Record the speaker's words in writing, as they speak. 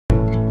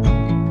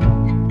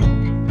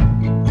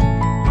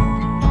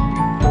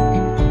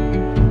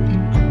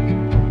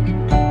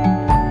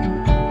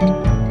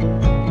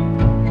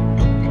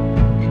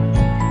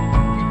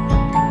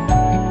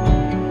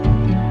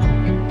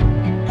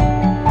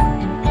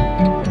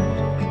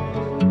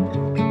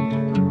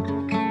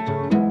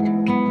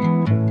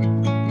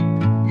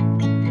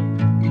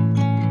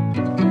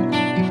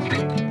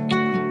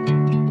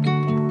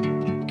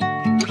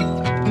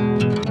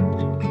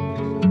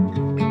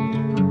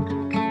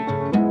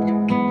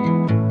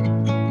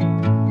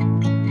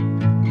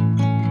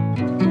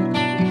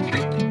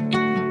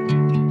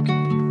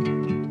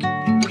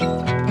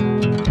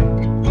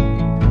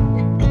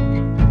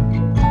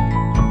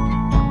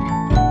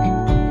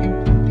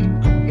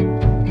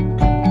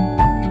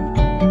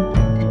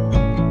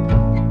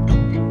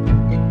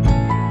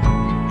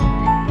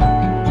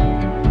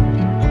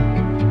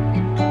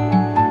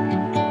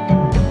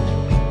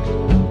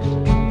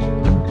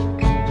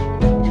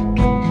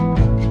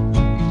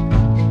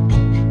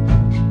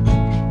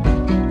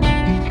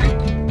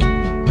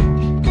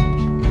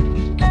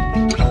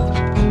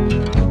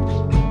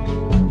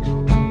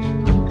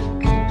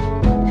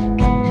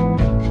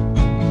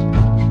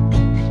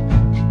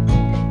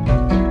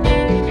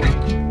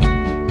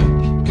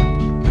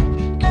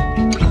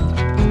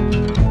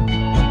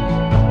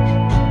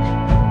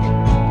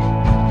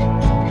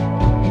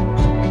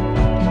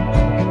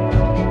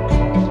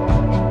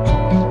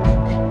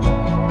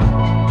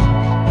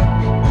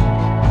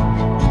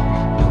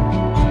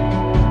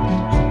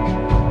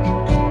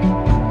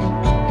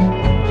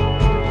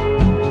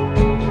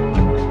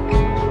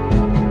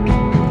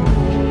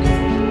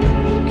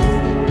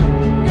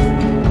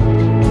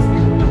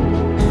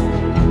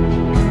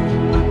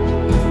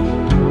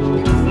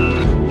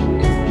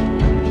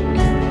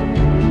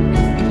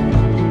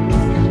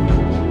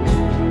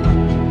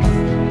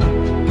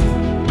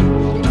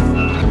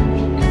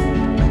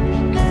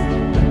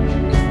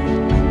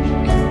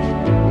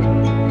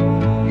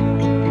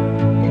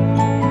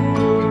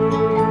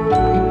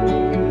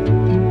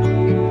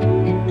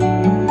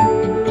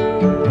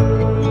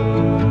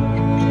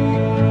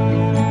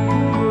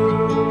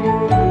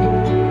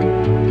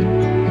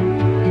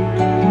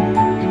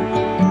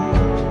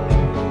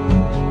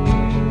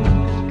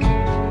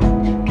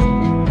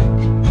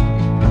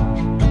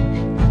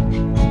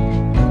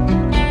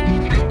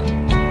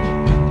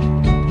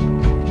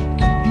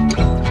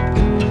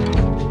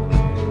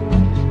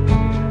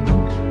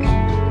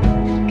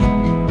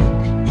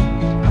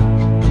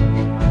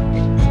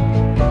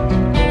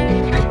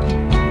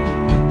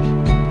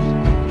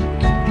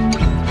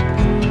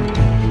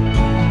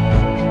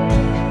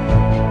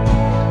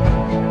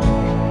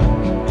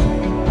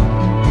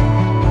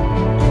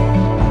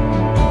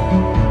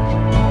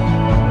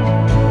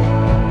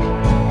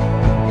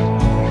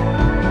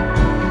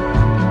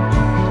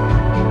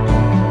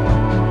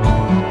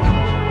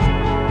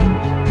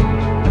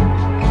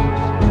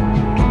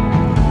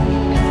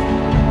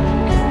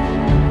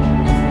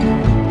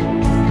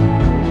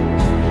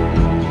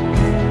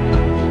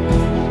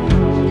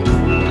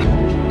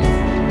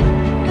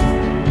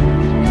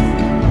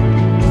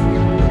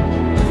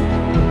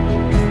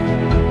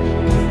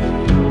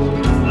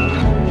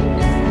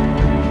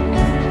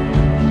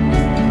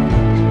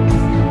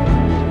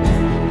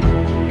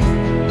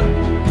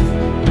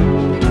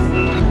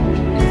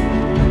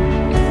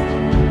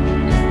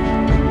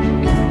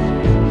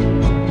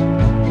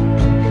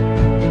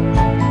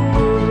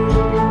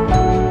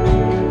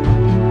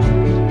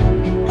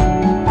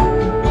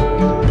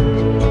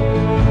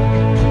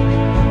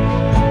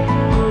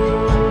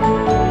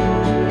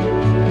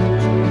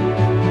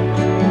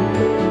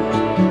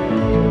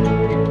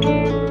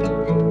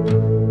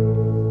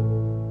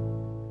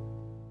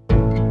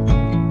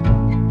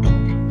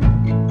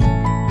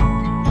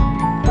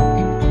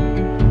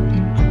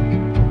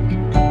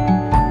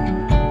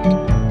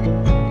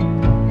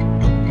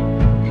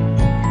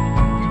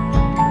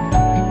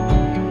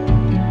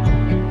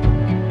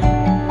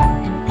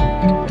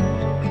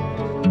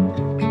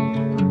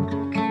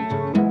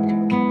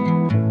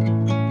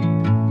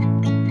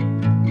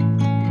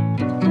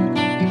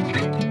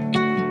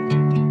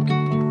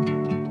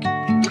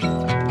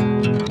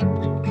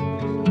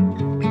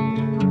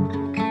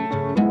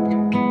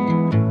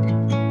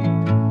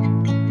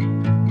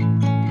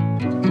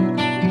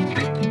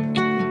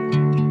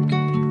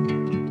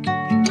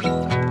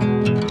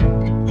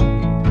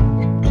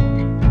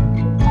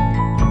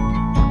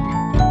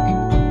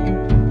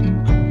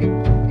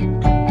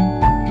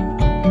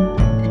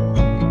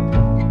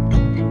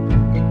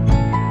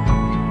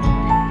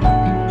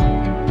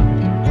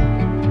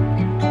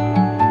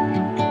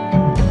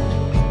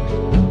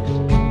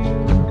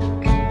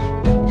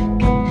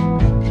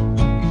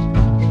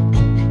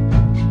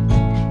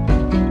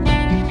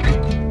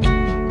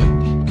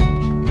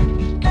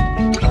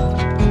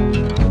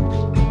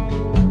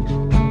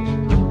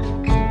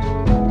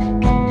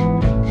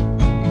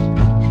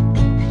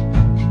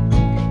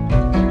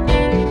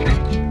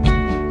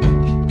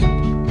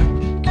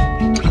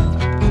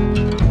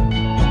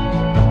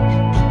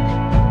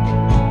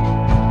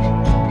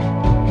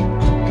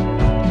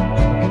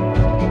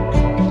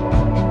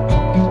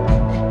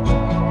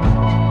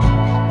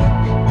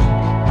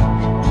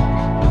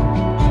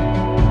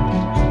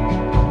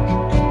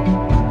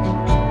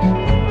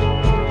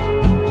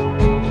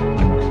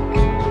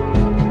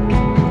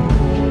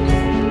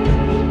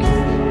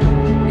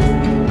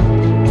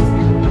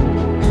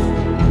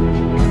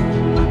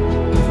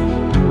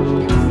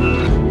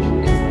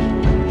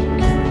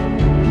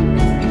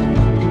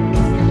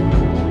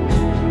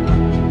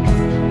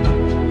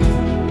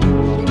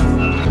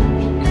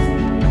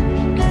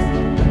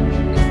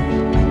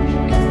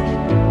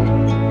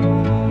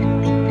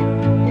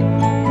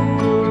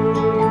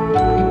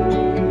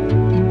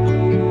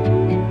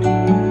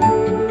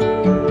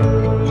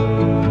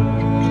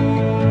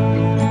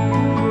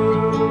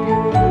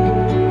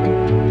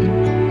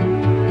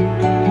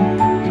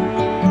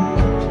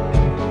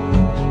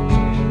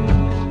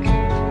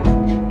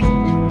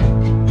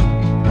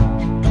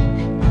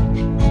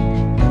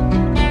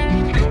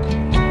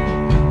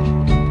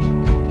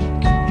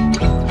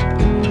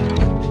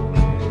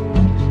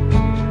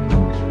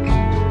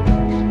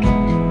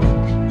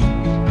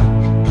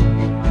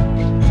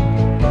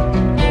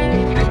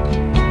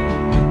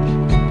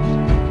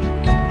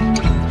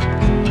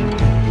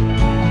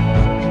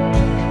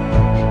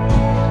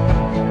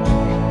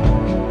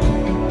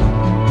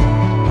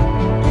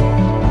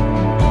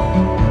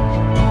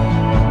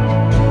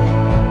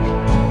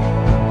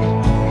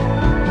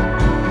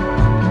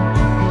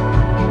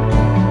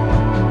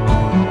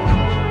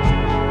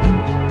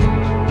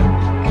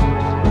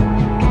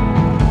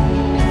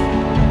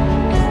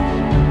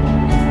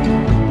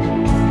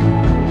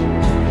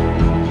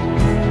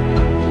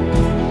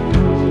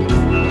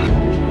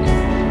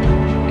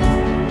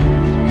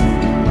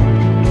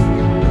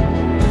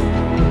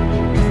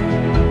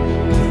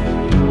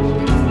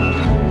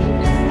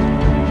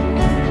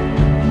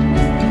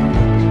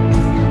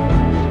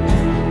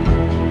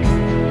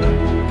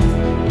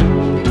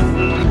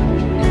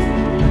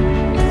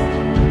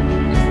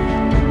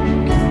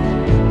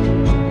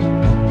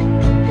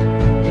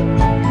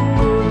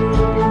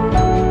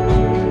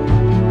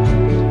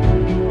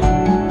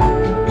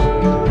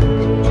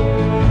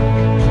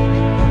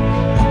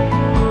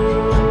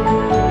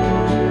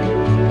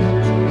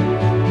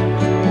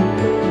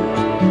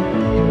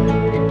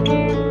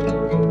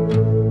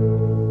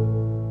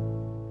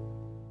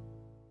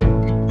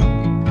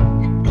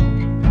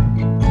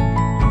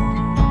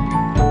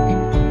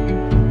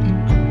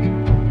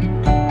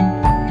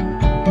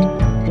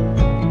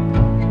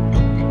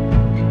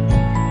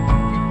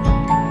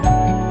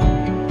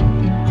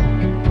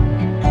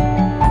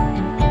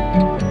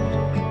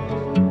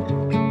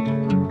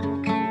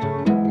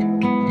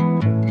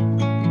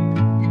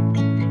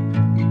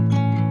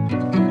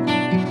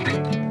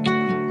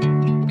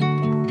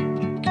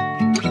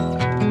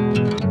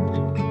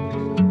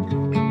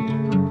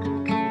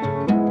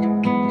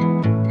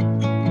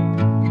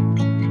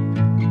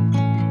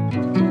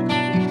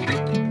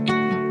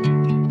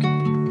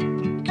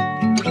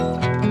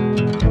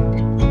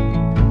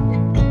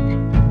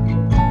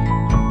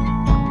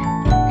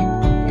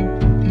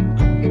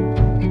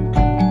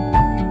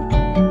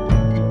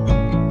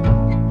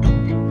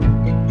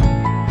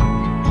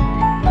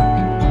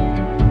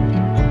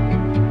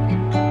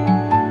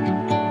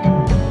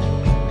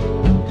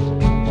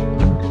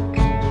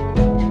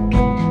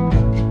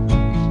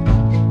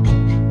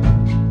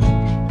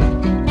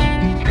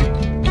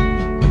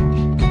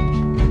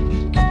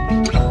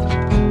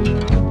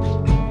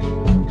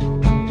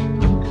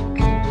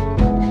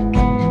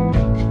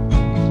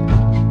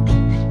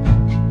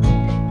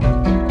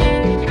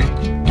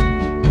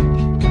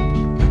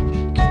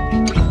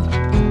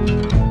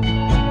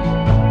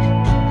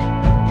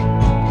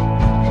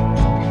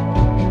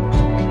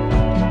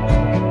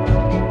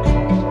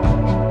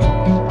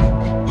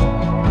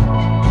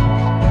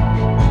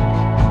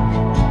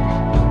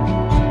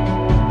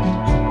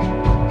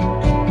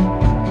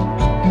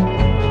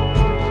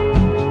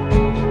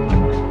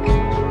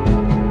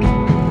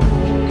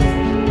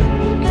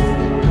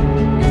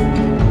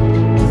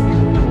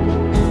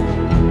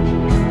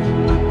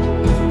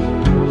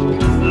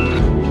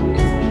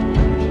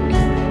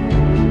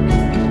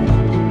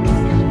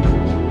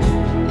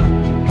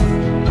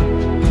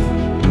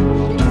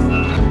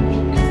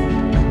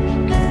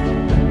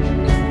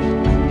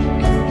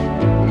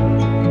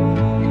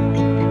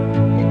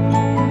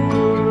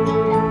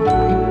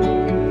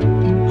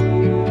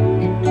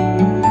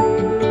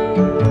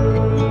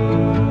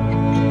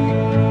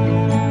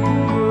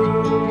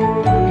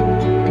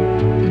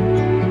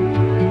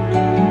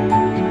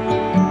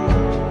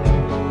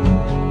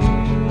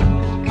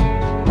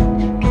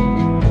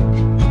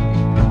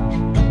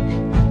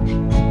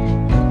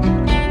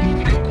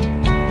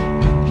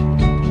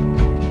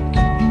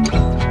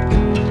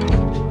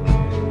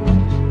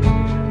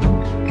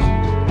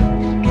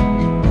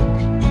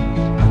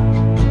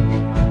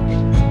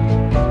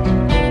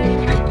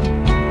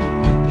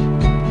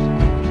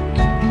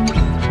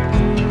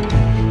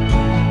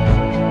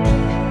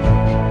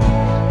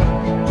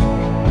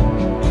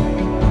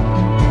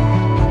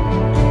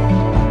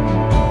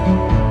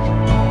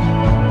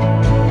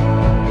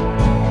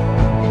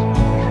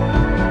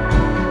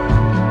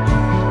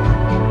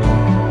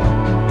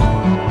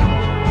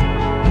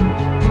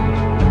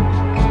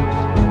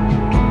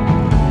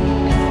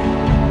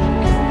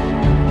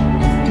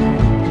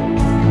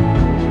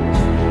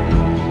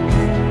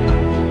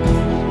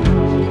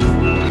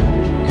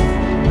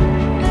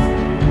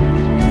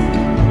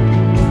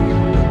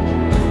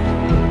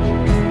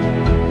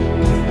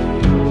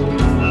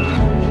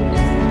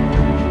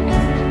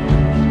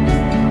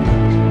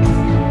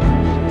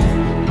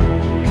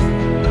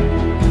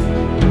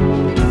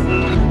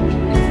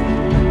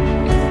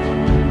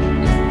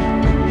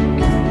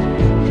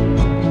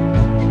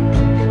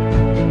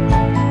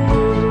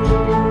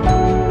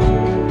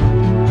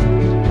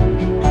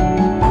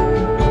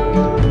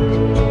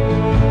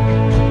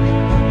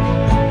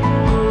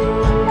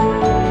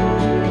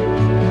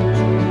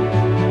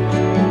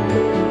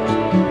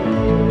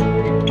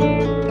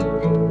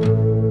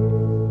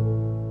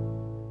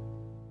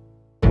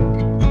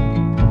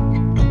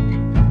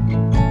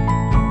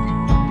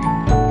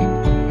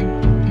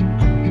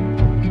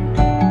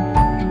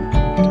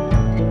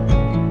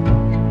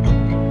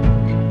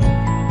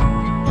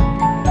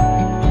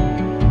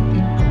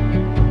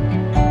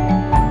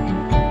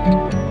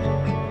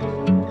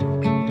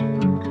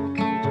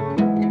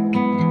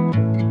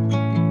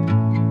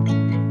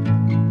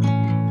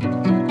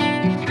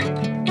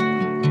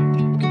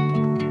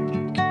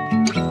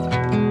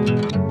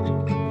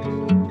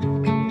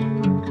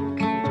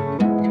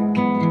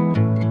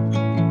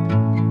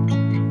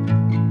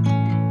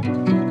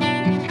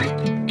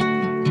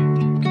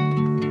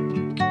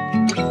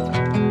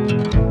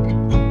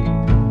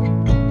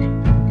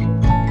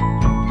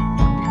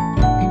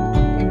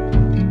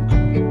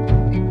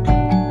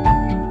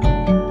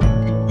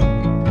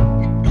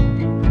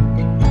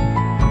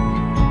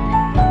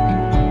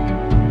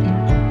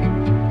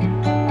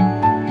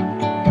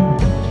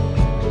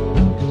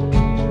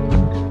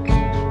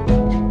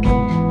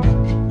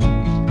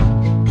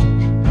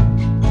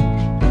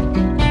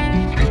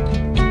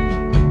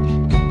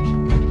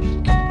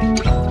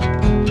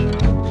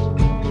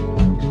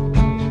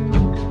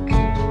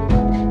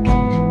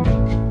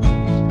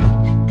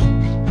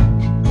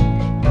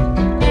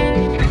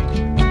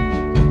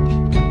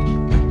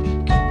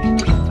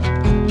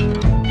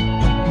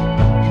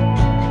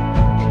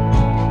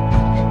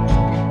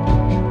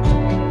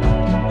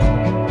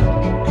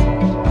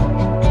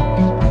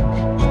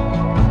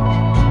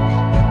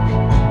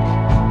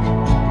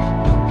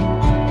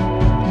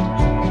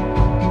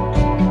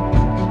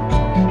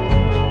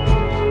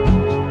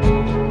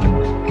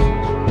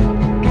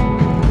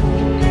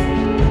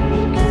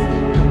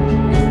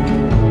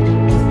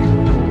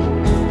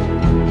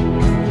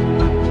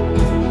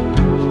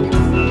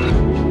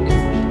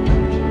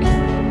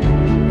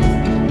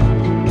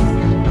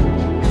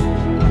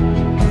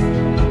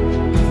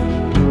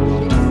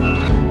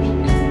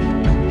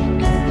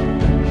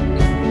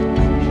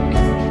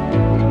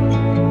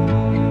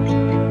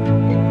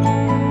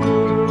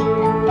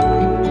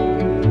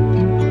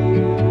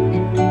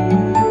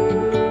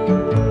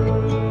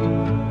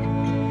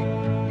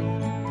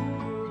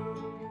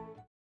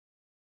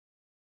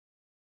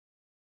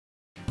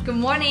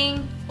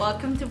morning!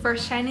 Welcome to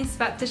First Chinese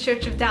Baptist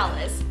Church of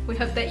Dallas. We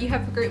hope that you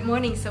have a great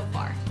morning so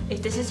far.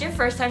 If this is your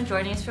first time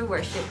joining us for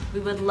worship, we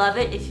would love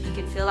it if you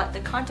could fill out the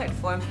contact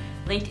form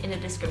linked in the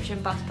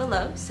description box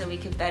below so we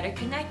could better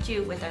connect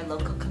you with our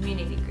local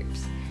community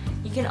groups.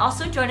 You can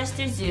also join us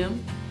through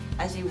Zoom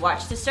as we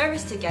watch the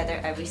service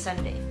together every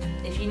Sunday.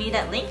 If you need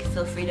that link,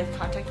 feel free to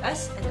contact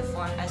us in the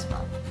form as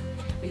well.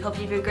 We hope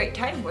you have a great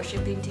time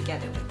worshiping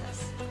together with us.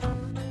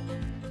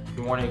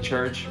 Good morning,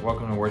 church.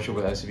 Welcome to worship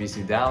with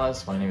FCBCD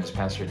Dallas. My name is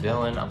Pastor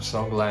Dylan. I'm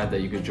so glad that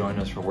you could join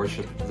us for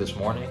worship this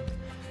morning.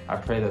 I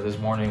pray that this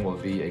morning will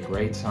be a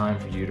great time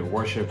for you to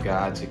worship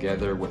God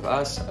together with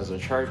us as a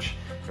church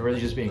and really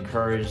just be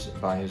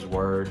encouraged by His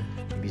Word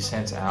and be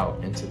sent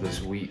out into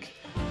this week.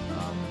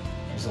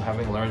 So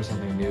having learned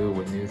something new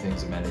with new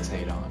things to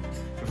meditate on.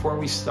 Before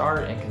we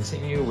start and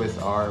continue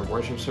with our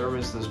worship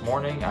service this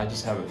morning, I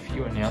just have a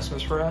few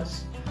announcements for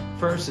us.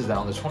 First is that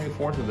on the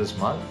 24th of this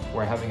month,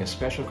 we're having a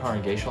special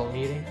congregational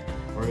meeting.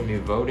 We're going to be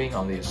voting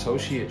on the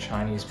Associate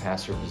Chinese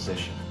Pastor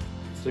position.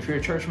 So if you're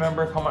a church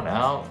member, come on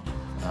out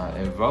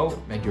and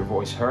vote, make your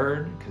voice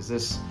heard, because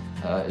this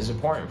is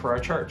important for our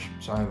church.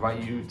 So I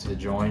invite you to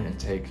join and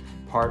take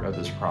part of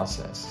this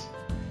process.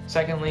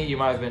 Secondly, you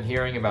might have been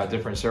hearing about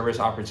different service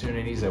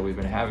opportunities that we've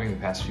been having the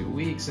past few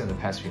weeks and the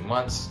past few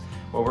months.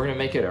 Well, we're going to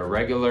make it a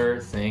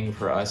regular thing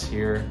for us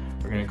here.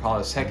 We're going to call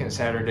it second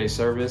Saturday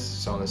service.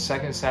 So on the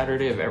second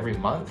Saturday of every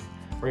month,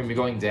 we're going to be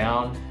going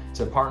down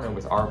to partner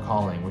with Our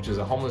Calling, which is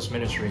a homeless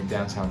ministry in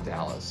downtown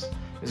Dallas.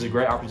 This is a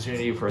great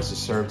opportunity for us to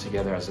serve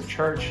together as a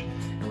church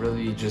and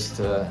really just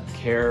to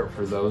care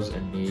for those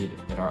in need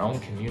in our own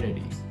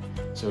community.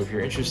 So if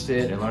you're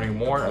interested in learning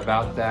more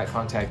about that,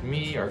 contact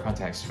me or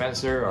contact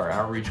Spencer, our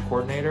outreach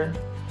coordinator.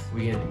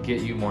 We can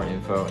get you more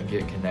info and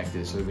get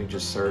connected so that we can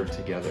just serve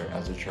together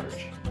as a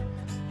church.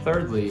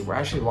 Thirdly, we're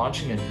actually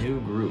launching a new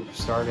group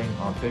starting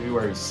on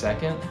February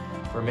 2nd.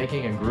 We're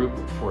making a group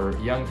for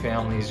young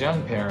families,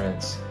 young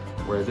parents,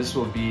 where this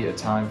will be a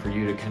time for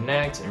you to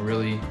connect and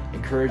really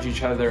encourage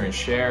each other and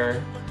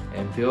share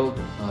and build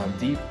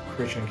deep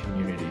Christian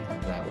community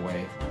that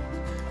way.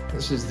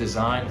 This is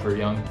designed for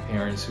young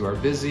parents who are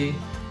busy,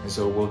 and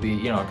so we'll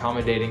be,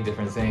 accommodating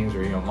different things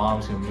where,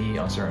 moms can meet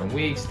on certain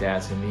weeks,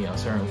 dads can meet on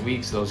certain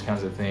weeks, those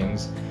kinds of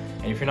things.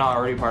 And if you're not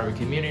already part of a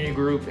community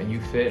group and you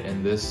fit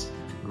in this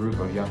group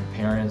of young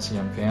parents,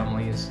 young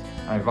families,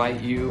 I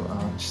invite you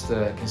just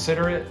to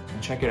consider it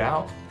and check it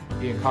out.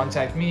 You can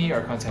contact me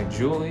or contact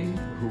Julie,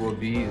 who will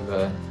be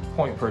the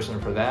point person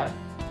for that.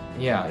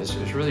 Yeah, it's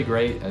really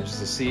great just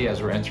to see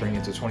as we're entering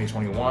into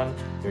 2021,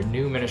 there are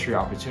new ministry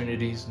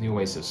opportunities, new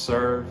ways to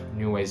serve,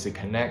 new ways to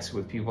connect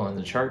with people in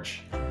the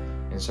church.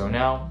 And so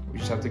now we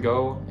just have to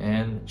go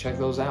and check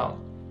those out.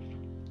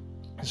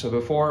 So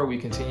before we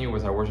continue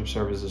with our worship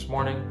service this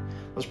morning,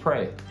 let's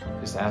pray.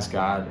 Just ask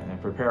God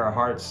and prepare our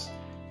hearts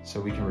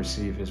so we can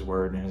receive His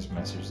word and His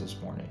message this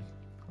morning.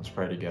 Let's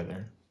pray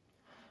together.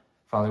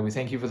 Father, we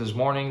thank you for this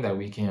morning that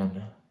we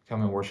can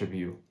come and worship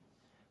you.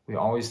 We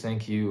always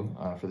thank you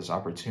for this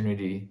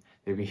opportunity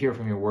that we hear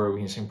from your word, we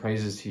can sing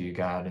praises to you,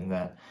 God, and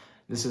that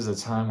this is a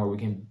time where we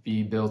can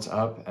be built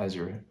up as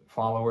your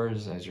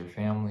followers, as your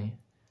family.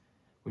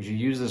 Would you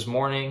use this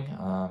morning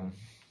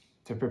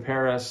to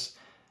prepare us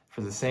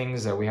for the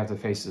things that we have to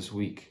face this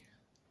week?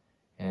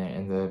 And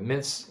in the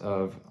midst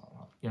of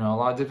a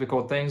lot of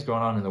difficult things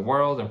going on in the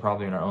world and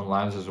probably in our own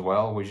lives as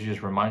well, would you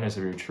just remind us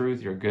of your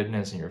truth, your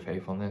goodness, and your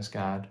faithfulness,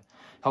 God?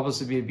 Help us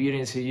to be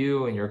obedient to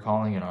you and your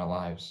calling in our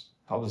lives.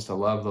 Help us to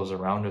love those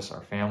around us,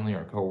 our family,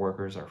 our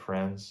co-workers, our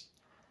friends.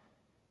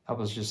 Help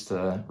us just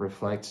to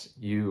reflect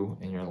you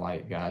in your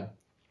light, God.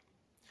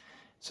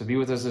 So be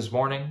with us this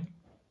morning.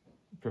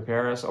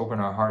 Prepare us, open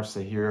our hearts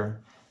to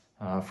hear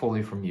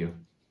fully from you.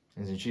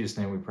 And in Jesus'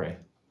 name we pray.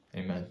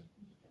 Amen.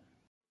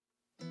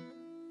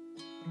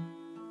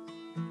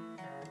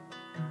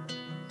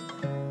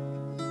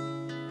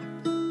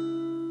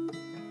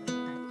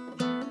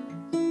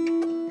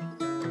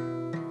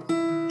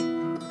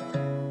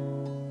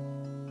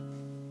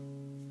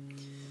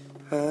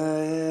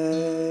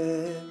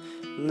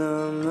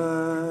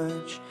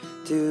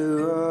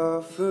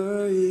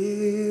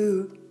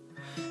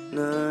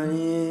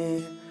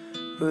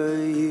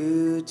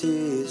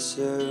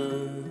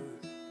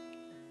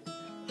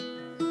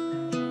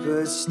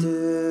 But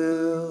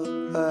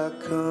still I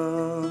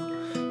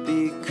come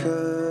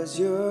because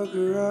your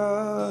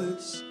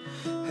grace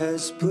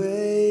has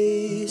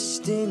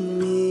placed in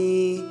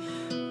me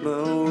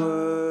my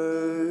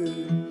word.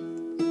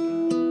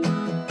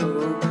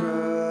 Oh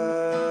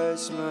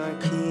Christ, my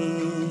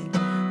King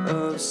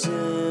of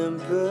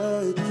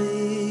sympathy,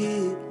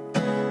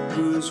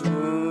 whose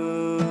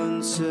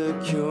wounds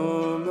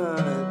secure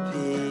my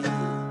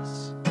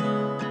peace.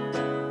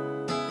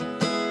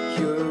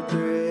 Your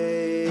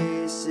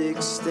grace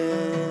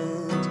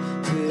extend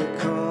to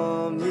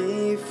call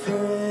me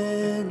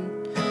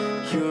friend.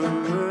 Your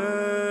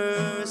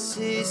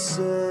mercy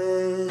says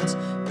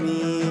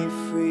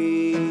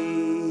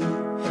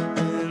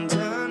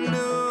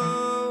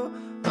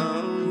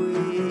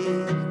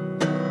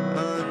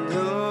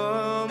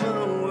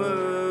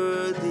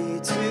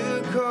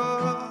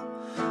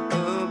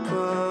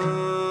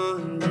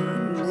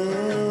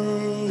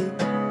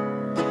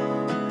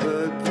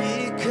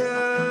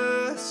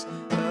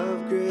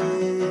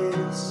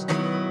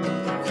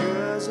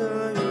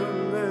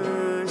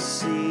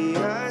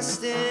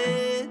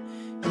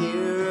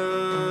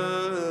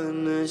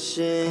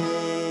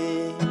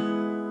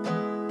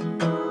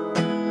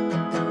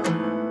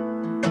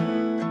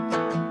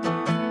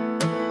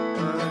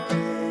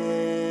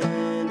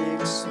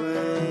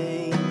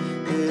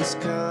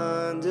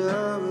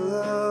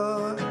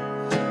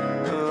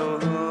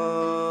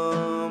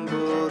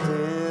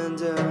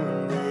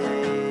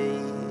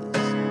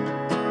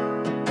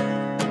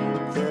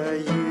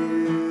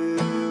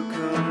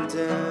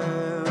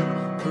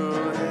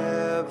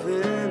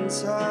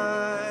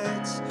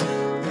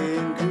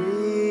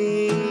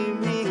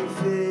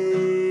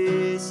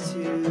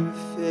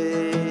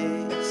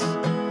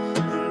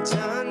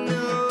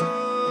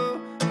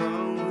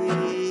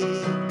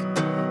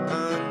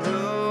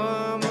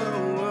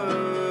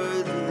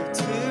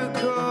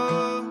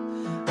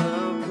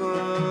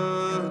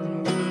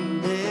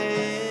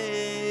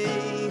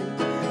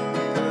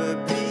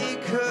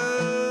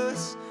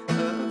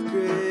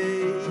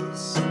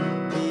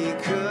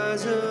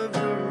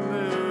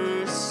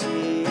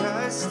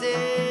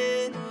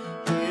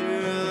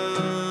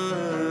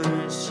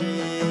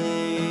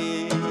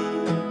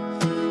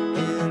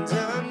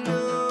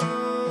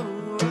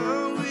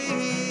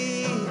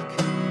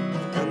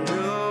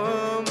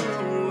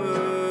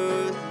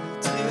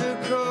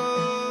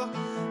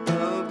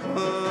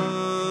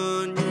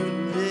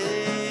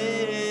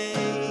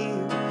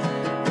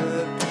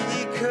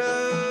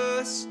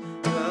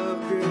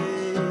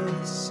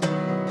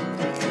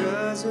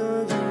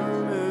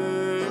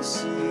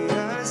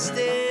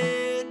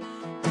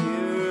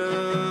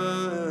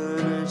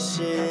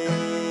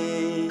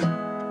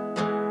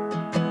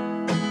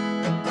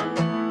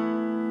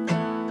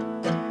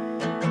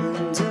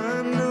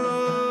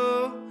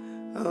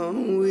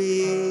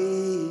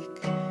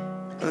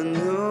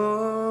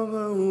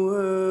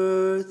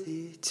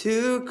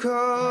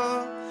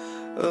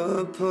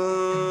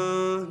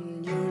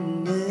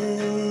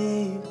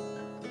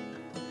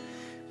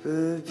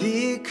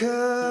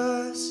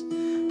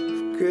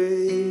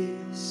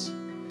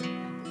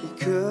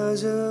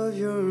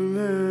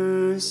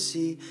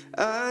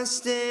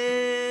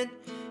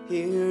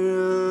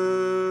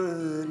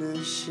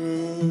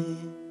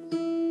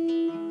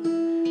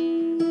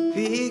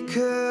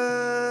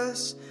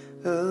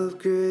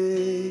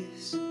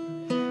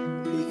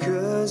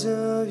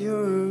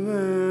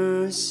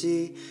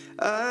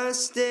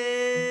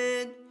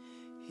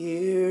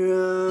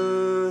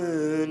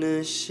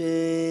my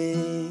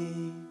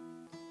shame.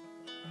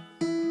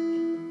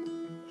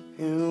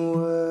 And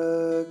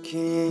what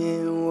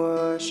can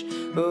wash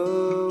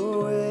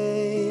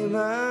away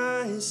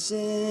my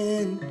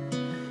sin?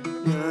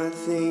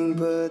 Nothing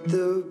but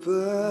the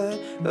blood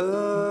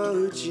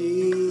of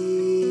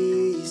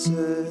Jesus.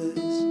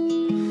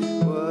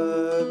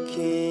 What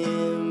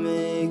can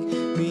make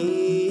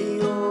me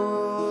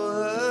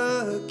whole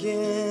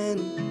again?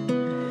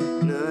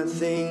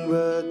 Nothing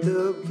but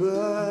the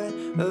blood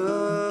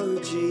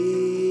of Jesus.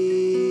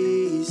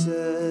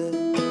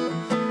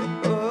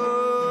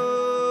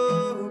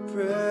 Oh,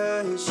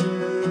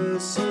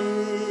 precious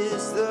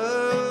is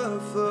the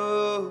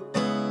flow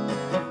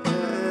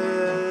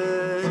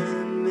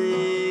that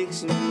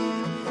makes me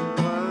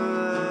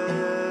white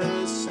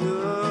as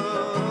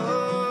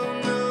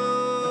snow.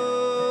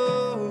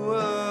 No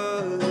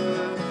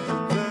other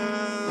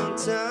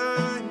fount I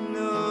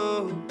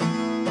know.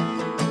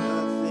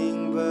 Nothing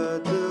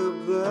but the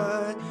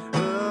blood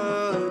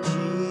of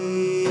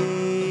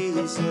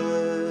Jesus.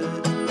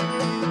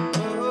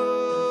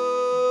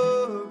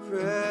 Oh,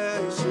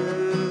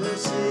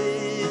 precious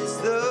is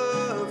the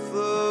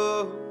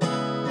flow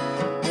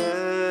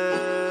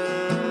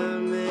that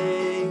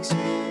makes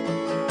me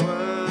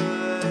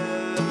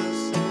white as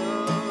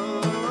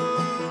snow.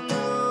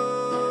 No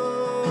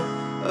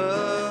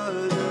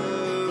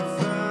other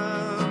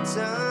fount I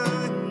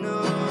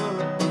know.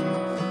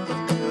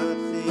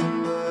 Nothing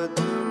but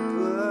the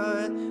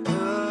blood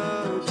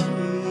of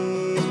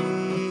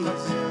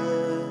Jesus.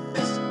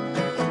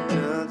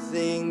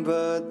 Nothing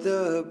but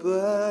the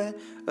blood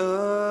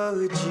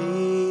of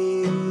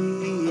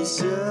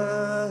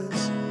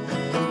Jesus.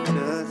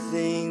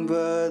 Nothing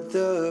but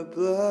the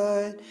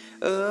blood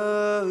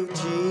of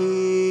Jesus.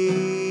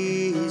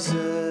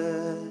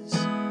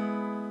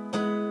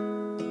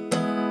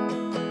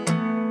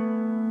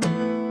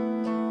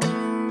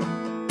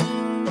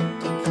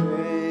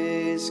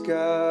 Praise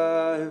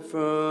God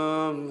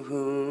from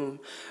whom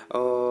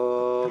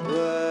all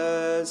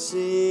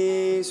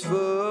blessings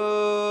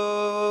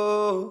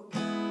flow.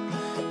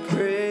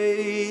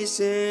 Praise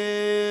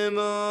Him,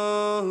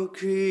 all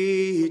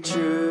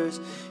creatures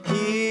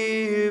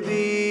here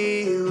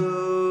below.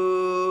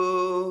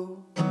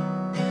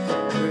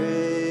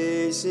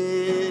 Praise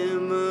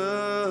Him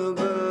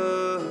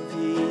above,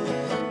 ye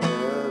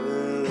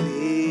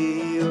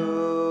heavenly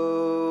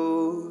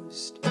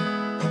host.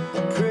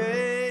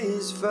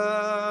 Praise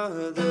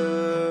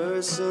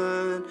Father,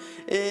 Son,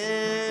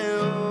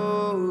 and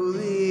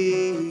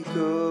Holy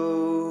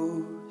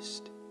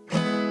Ghost.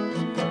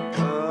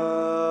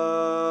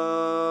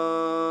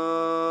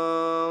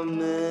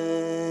 Amen.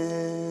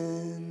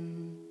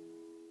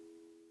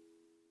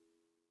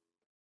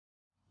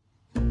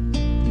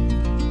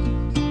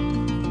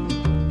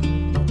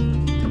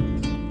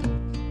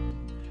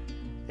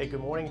 Hey, good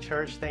morning,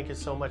 church. Thank you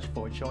so much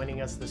for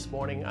joining us this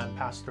morning. I'm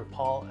Pastor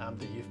Paul. I'm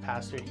the youth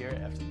pastor here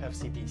at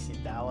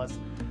FCBC Dallas.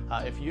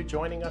 If you're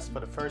joining us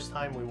for the first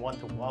time, we want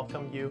to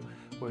welcome you.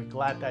 We're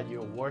glad that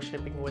you're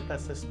worshiping with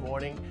us this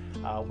morning.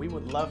 We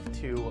would love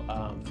to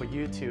for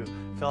you to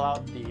fill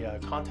out the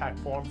contact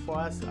form for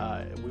us.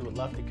 We would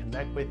love to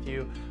connect with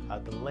you.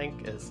 The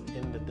link is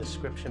in the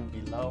description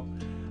below.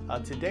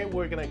 Today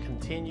we're going to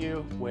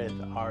continue with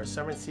our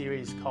sermon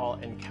series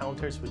called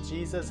Encounters with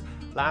Jesus.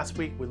 Last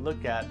week we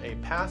looked at a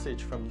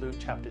passage from Luke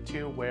chapter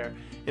 2 where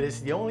it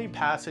is the only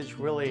passage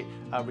really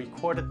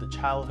recorded the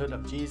childhood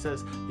of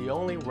Jesus, the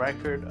only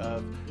record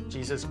of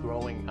Jesus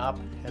growing up.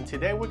 And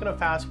today we're going to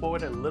fast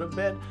forward a little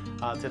bit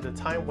to the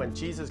time when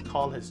Jesus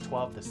called his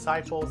 12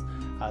 disciples.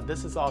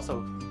 This is also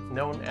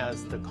known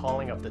as the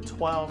calling of the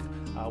 12.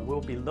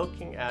 We'll be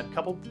looking at a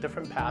couple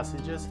different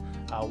passages.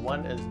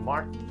 One is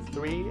Mark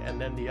 3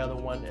 and then the other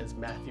one is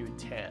Matthew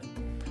 10.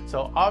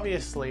 So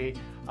obviously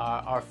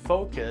our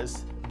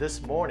focus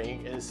this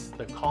morning is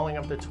the calling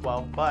of the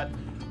 12, but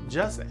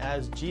just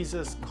as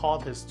Jesus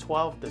called his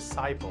 12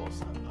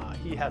 disciples,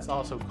 he has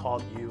also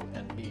called you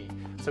and me.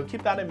 So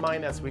keep that in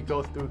mind as we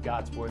go through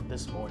God's Word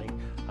this morning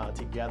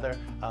together.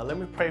 Let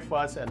me pray for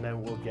us and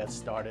then we'll get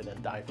started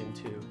and dive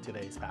into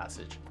today's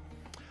passage.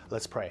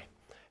 Let's pray.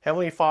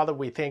 Heavenly Father,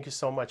 we thank you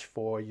so much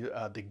for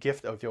the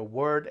gift of your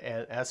word.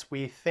 And as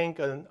we think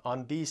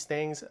on these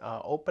things,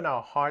 open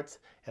our hearts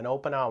and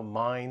open our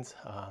minds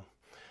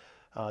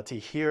to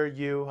hear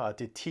you,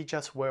 to teach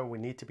us where we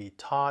need to be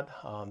taught,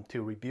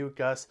 to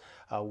rebuke us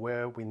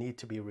where we need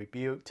to be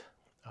rebuked,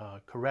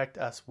 correct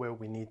us where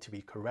we need to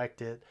be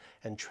corrected,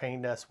 and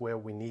train us where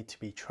we need to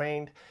be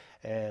trained.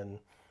 And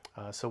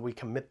so we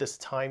commit this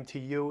time to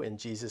you. In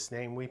Jesus'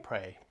 name we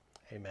pray.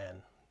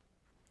 Amen.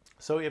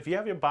 So if you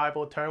have your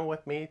Bible, turn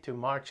with me to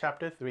Mark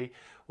chapter 3.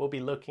 We'll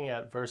be looking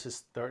at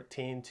verses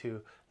 13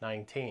 to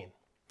 19.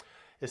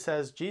 It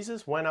says,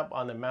 Jesus went up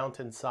on the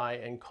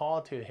mountainside and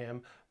called to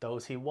him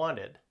those he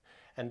wanted,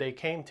 and they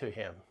came to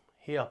him.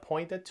 He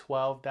appointed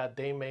 12 that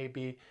they may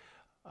be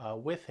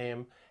with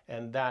him,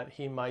 and that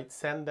he might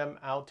send them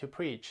out to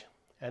preach,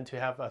 and to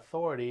have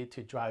authority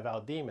to drive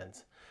out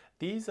demons.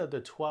 These are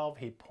the 12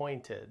 he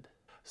appointed: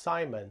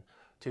 Simon,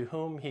 to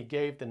whom he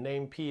gave the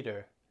name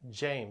Peter,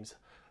 James,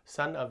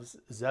 son of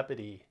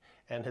Zebedee,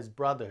 and his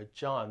brother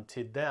John.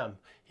 To them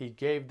he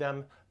gave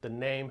them the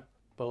name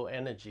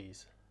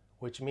Boanerges,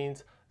 which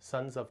means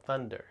sons of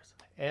thunders.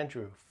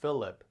 Andrew,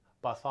 Philip,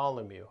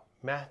 Bartholomew,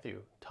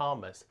 Matthew,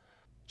 Thomas,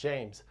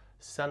 James,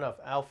 son of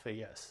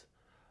Alphaeus,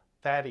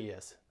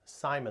 Thaddeus,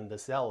 Simon the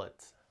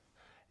Zealot,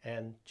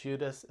 and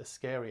Judas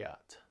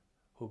Iscariot,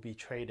 who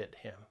betrayed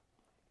him.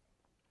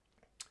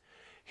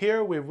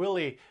 Here we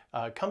really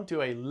come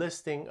to a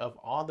listing of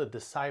all the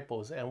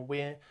disciples, and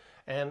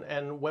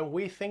when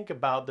we think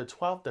about the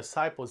 12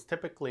 disciples,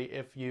 typically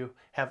if you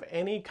have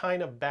any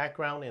kind of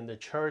background in the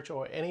church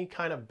or any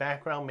kind of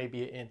background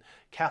maybe in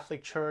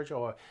Catholic Church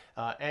or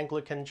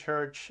Anglican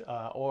Church,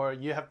 or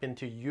you have been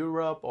to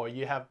Europe, or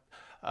you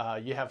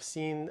have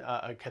seen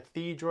a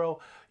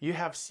cathedral, you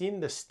have seen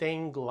the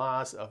stained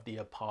glass of the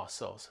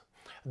apostles.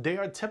 They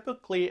are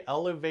typically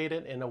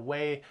elevated in a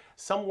way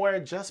somewhere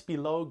just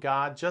below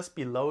God, just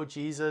below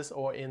Jesus,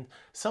 or in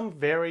some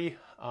very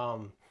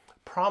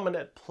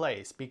prominent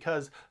place,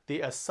 because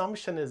the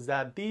assumption is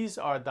that these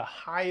are the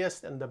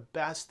highest and the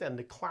best and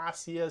the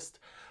classiest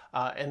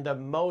and the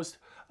most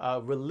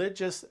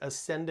religious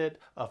ascended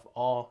of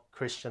all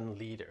Christian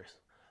leaders.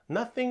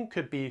 Nothing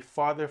could be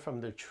farther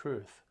from the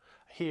truth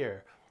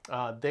here.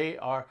 They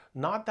are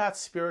not that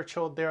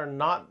spiritual. They are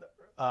not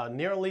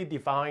nearly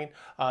divine.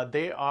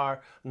 They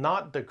are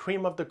not the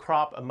cream of the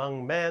crop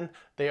among men.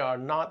 They are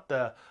not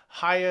the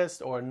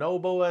highest or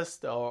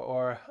noblest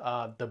or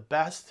the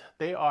best.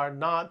 They are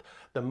not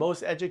the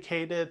most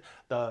educated,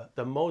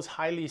 the most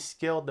highly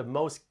skilled, the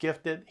most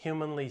gifted,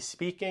 humanly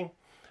speaking.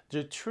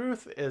 The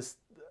truth is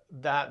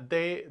that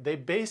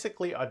they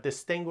basically are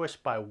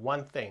distinguished by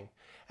one thing,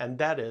 and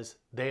that is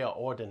they are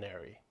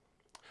ordinary.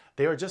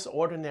 They are just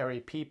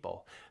ordinary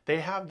people. They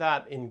have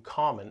that in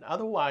common.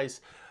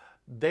 Otherwise,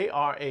 they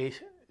are a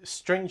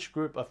strange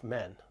group of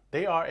men.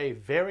 They are a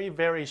very,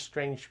 very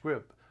strange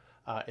group,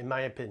 in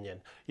my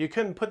opinion. You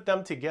couldn't put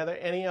them together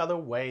any other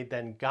way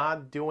than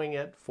God doing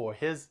it for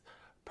His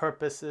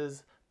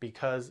purposes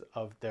because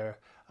of their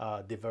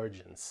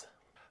divergence.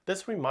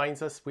 This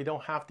reminds us we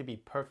don't have to be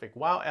perfect.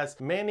 While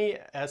as many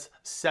as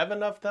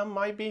 7 of them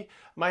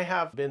might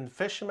have been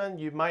fishermen,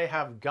 you might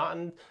have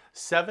gotten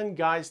 7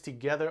 guys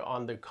together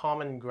on the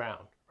common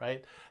ground,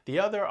 right? The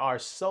other are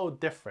so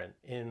different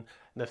in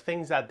the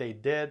things that they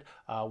did.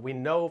 We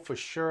know for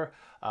sure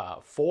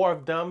 4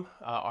 of them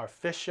are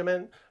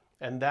fishermen,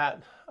 and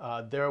that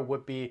there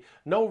would be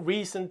no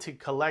reason to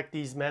collect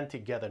these men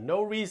together,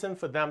 no reason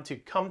for them to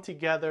come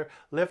together,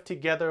 live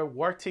together,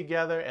 work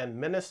together, and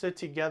minister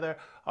together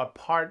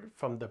apart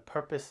from the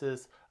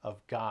purposes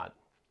of God.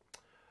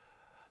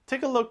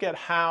 Take a look at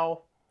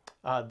how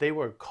they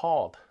were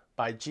called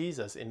by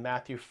Jesus in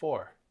Matthew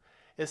 4.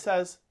 It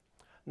says,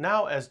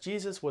 "Now as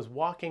Jesus was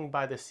walking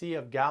by the Sea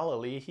of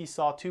Galilee, he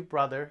saw 2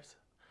 brothers,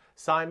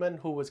 Simon,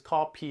 who was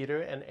called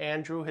Peter, and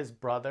Andrew his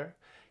brother,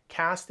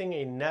 casting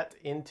a net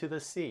into the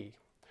sea,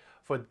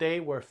 for they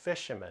were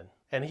fishermen.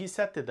 And he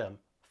said to them,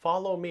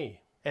 'Follow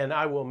me, and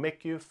I will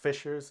make you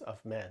fishers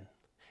of men.'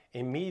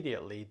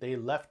 Immediately they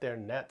left their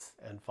nets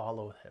and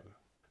followed him.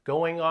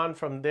 Going on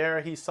from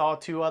there, he saw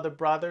 2 other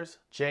brothers,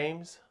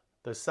 James,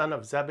 the son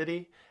of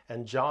Zebedee,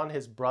 and John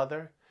his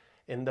brother,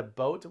 in the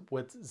boat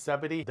with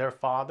Zebedee their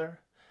father,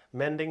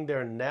 mending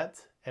their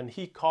nets, and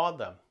he called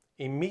them.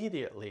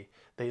 Immediately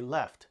they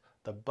left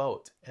the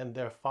boat and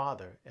their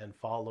father and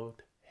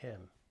followed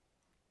him."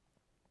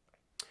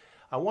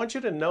 I want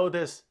you to know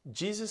this.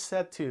 Jesus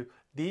said to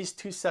these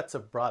 2 sets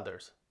of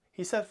brothers,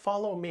 he said,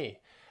 "Follow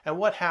me." And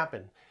what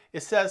happened? It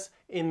says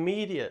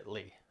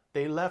immediately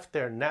they left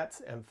their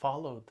nets and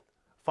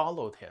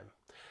followed him.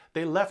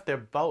 They left their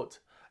boat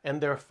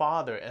and their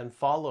father and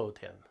followed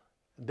him.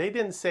 They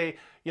didn't say,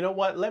 "You know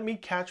what, let me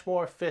catch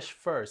more fish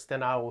first,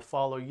 then I will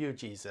follow you,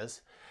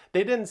 Jesus."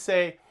 They didn't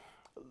say,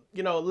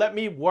 "You know, let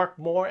me work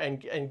more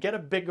and get a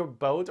bigger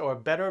boat or a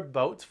better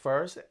boat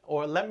first,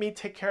 or let me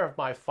take care of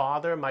my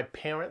father, my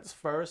parents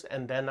first,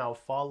 and then I'll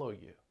follow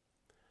you."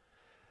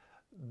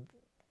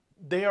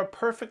 They are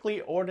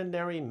perfectly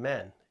ordinary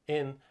men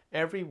in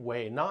every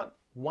way. Not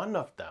one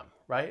of them,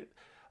 right,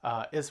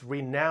 is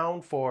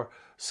renowned for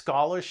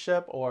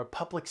scholarship or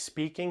public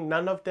speaking.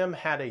 None of them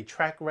had a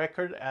track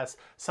record as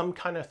some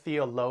kind of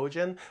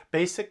theologian.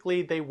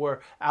 Basically, they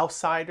were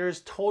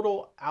outsiders,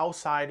 total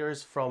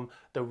outsiders from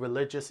the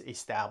religious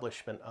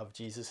establishment of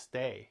Jesus'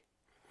 day.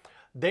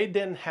 They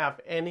didn't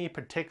have any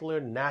particular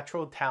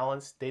natural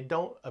talents. They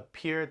don't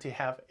appear to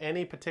have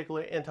any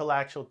particular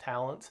intellectual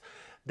talents.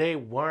 They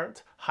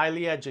weren't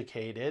highly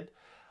educated.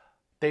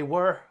 They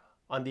were,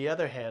 on the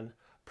other hand,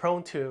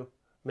 prone to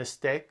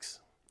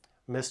mistakes,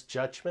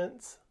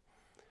 misjudgments,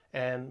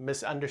 and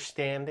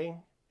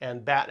misunderstanding,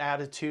 and bad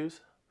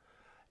attitudes,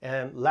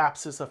 and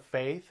lapses of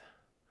faith.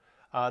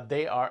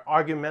 They are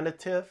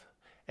argumentative,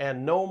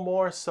 and no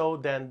more so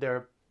than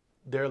their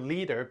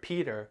leader,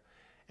 Peter.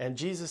 And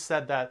Jesus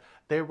said that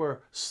they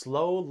were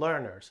slow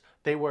learners.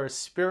 They were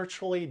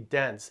spiritually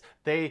dense.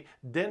 They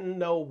didn't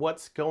know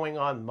what's going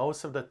on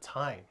most of the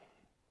time.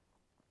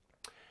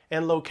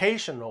 And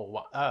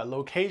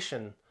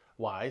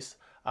location-wise,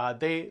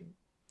 They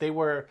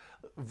were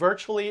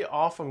virtually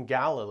all from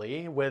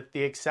Galilee, with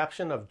the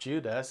exception of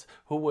Judas,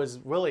 who was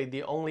really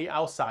the only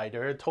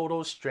outsider, a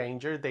total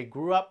stranger. They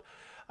grew up,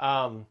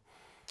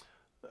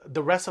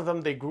 the rest of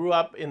them, they grew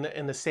up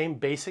in the same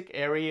basic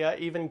area,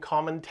 even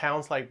common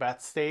towns like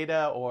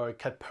Bethsaida or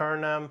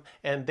Capernaum,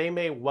 and they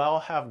may well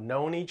have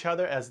known each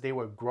other as they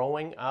were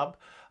growing up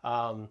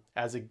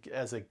as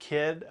a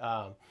kid.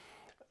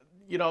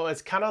 You know,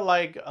 it's kind of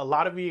like a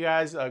lot of you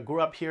guys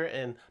grew up here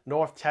in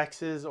North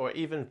Texas or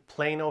even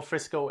Plano,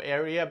 Frisco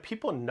area.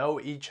 People know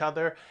each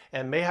other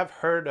and may have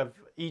heard of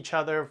each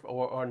other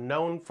or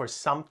known for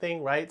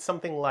something, right?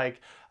 Something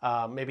like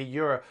maybe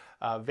you're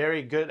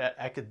very good at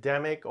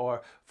academic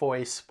or for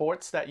a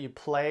sports that you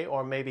play,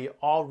 or maybe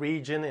all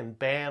region in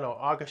band or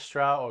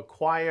orchestra or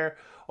choir,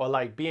 or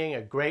like being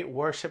a great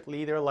worship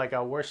leader like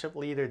our worship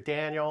leader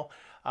Daniel.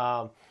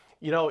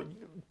 You know,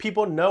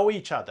 people know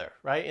each other,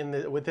 right,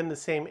 within the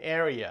same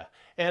area.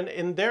 And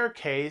in their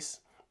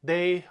case,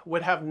 they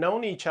would have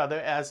known each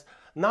other as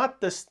not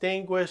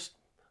distinguished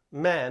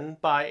men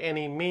by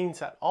any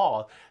means at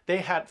all. They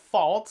had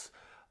faults,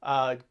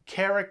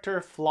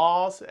 character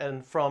flaws,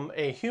 and from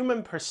a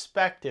human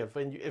perspective,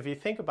 and if you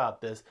think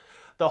about this,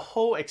 the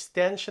whole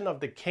extension of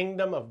the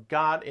kingdom of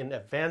God in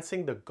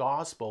advancing the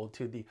gospel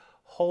to the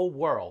whole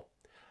world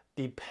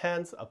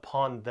depends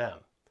upon them.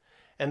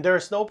 And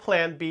there's no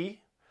plan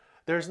B.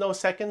 There's no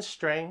second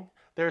string.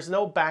 There's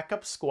no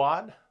backup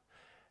squad.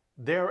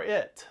 They're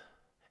it.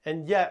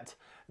 And yet,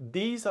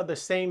 these are the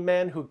same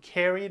men who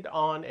carried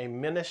on a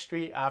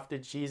ministry after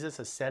Jesus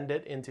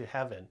ascended into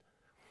heaven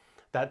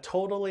that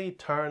totally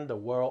turned the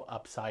world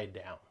upside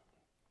down.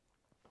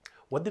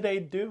 What did they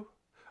do?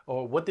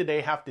 Or what did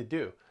they have to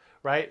do?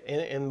 Right?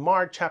 In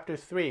Mark chapter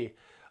 3,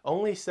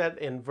 only said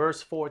in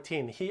verse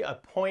 14, he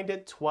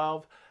appointed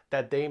 12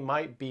 that they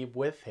might be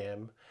with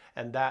him,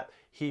 and that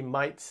he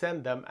might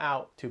send them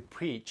out to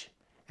preach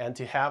and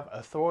to have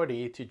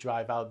authority to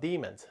drive out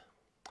demons.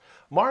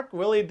 Mark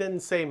really didn't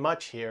say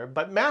much here,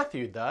 but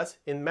Matthew does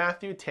in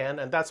Matthew 10,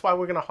 and that's why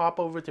we're going to hop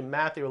over to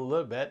Matthew a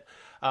little bit.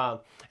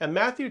 And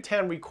Matthew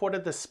 10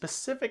 recorded the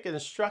specific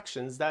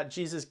instructions that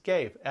Jesus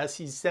gave as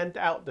he sent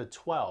out the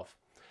 12.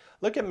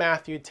 Look at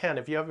Matthew 10.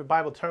 If you have your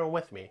Bible, turn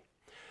with me.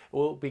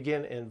 We'll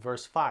begin in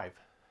verse 5.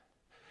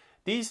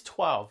 These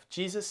 12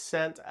 Jesus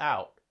sent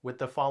out with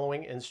the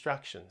following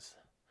instructions.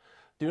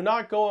 Do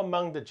not go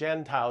among the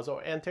Gentiles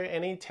or enter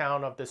any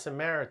town of the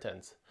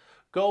Samaritans.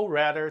 Go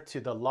rather to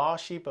the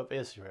lost sheep of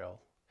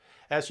Israel.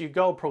 As you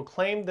go,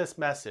 proclaim this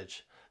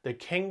message. The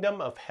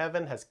kingdom of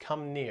heaven has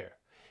come near.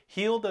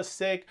 Heal the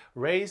sick,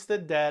 raise the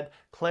dead,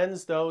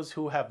 cleanse those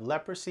who have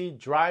leprosy,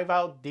 drive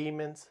out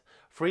demons.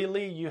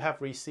 Freely you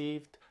have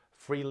received,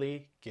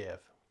 freely give.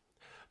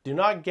 Do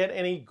not get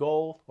any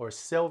gold or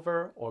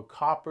silver or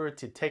copper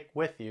to take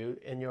with you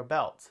in your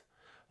belts.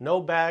 No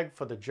bag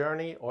for the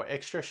journey, or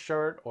extra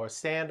shirt, or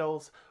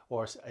sandals,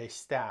 or a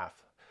staff,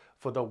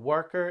 for the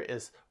worker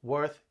is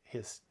worth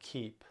his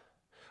keep.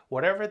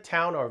 Whatever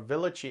town or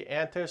village you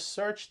enter,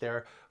 search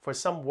there for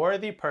some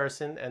worthy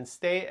person and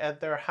stay at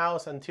their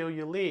house until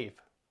you leave.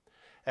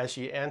 As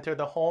you enter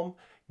the home,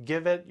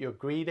 give it your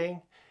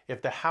greeting.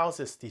 If the house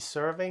is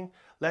deserving,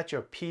 let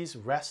your peace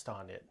rest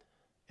on it.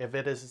 If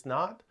it is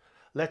not,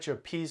 let your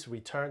peace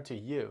return to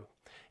you.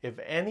 If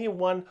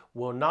anyone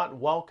will not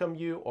welcome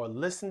you or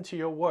listen to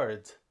your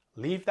words,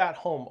 leave that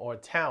home or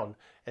town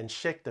and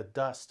shake the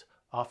dust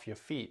off your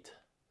feet.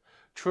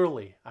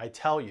 Truly, I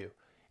tell you,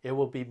 it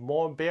will be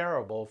more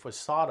bearable for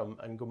Sodom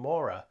and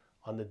Gomorrah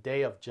on the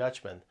day of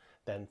judgment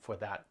than for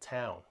that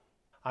town.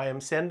 I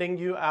am sending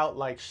you out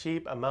like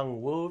sheep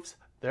among wolves.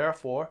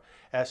 Therefore,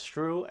 as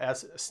true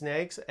as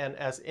snakes and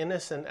as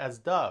innocent as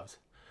doves,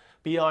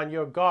 be on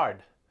your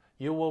guard.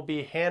 You will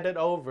be handed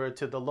over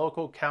to the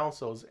local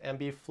councils and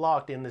be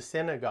flogged in the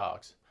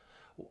synagogues.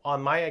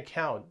 On my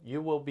account,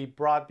 you will be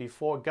brought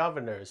before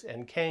governors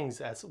and kings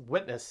as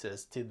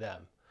witnesses to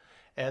them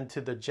and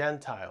to the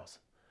Gentiles.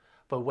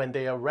 But when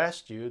they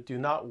arrest you, do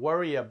not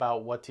worry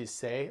about what to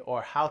say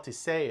or how to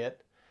say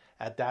it.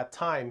 At that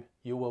time,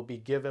 you will be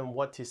given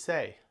what to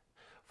say.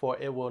 For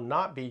it will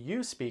not be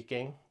you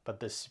speaking,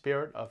 but the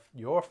Spirit of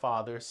your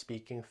Father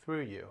speaking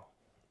through you.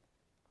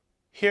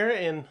 Here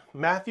in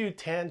Matthew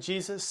 10,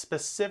 Jesus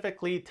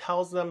specifically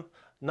tells them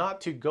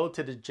not to go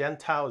to the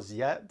Gentiles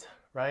yet,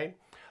 right?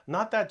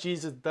 Not that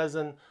Jesus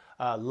doesn't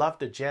love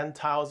the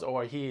Gentiles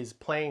or he is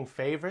playing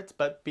favorites,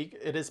 but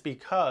it is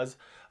because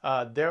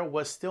there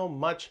was still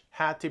much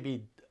had to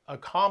be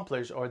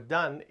accomplished or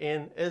done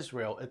in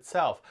Israel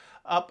itself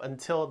up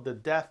until the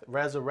death,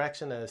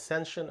 resurrection, and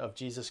ascension of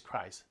Jesus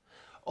Christ.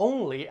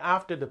 Only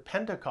after the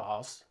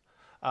Pentecost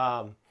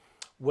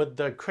would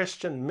the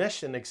Christian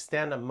mission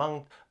extend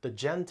among the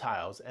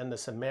Gentiles and the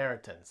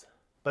Samaritans.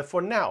 But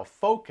for now,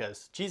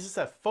 Jesus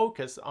said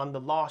focus on the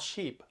lost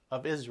sheep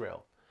of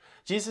Israel.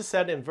 Jesus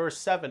said in verse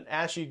 7,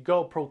 as you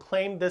go,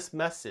 proclaim this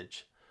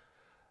message.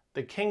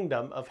 The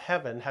kingdom of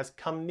heaven has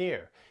come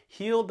near.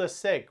 Heal the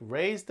sick,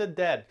 raise the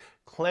dead,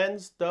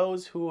 cleanse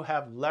those who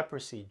have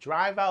leprosy,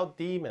 drive out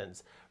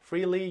demons.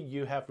 Freely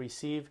you have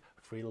received,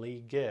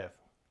 freely give.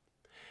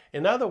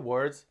 In other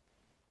words,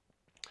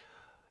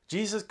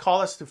 Jesus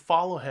called us to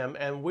follow him,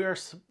 and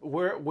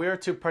we're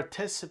to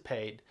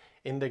participate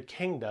in the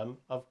kingdom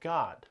of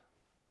God.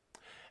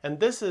 And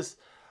this is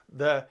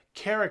the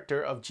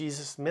character of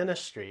Jesus'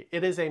 ministry.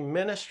 It is a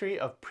ministry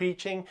of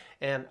preaching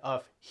and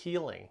of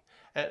healing.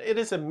 And it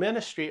is a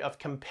ministry of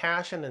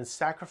compassion and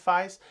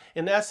sacrifice.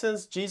 In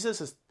essence,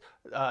 Jesus is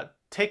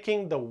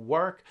taking the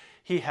work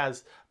he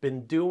has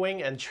been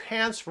doing and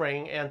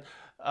transferring and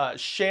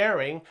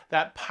sharing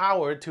that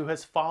power to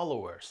his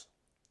followers.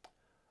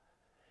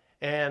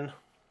 And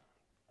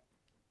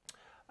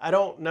I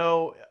don't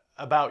know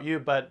about you,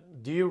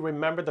 but do you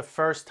remember the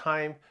first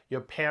time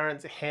your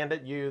parents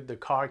handed you the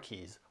car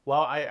keys?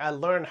 Well, I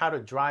learned how to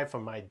drive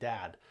from my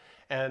dad.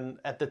 And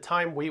at the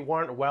time, we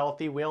weren't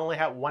wealthy. We only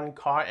had one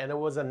car, and it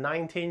was a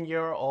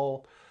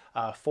 19-year-old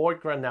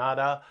Ford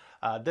Granada.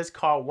 This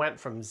car went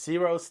from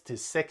 0 to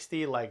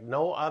 60 like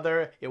no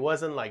other. It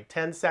wasn't like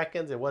 10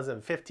 seconds. It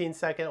wasn't 15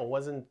 seconds. It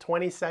wasn't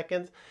 20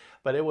 seconds.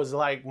 But it was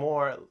like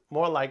more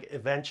like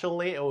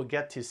eventually it will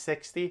get to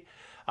 60.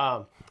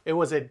 It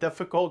was a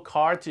difficult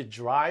car to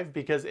drive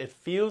because it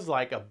feels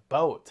like a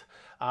boat.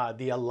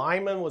 The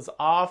alignment was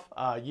off.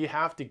 You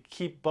have to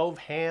keep both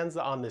hands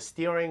on the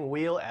steering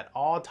wheel at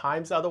all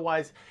times.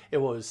 Otherwise, it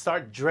will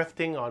start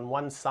drifting on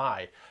one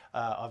side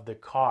of the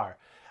car.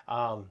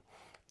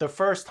 The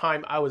first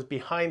time I was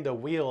behind the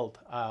wheel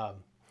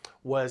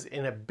was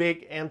in a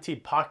big empty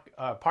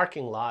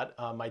parking lot.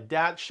 My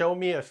dad showed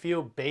me a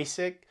few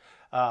basics,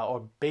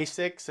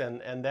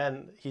 and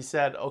then he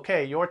said,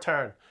 "Okay, your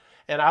turn."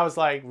 And I was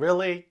like,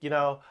 "Really? You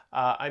know,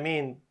 I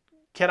mean,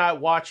 can I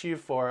watch you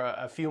for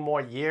a few more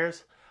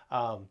years?"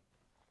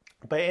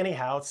 But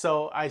anyhow,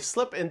 so I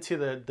slip into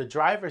the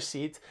driver's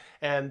seat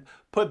and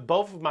put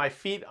both of my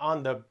feet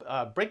on the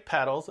brake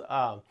pedals.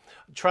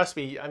 Trust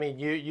me, I mean,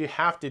 you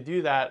have to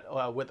do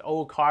that with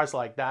old cars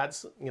like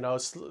that. You know,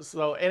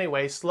 so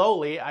anyway,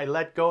 slowly I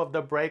let go of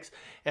the brakes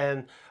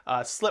and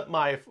slip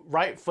my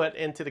right foot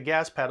into the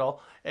gas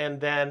pedal, and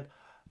then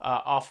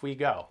off we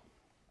go.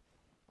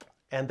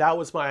 And that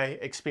was my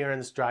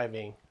experience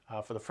driving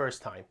for the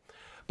first time.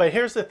 But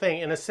here's the thing,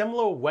 in a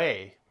similar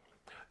way,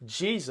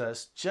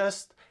 Jesus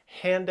just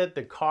handed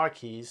the car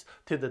keys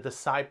to the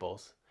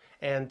disciples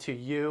and to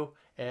you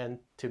and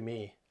to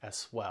me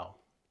as well,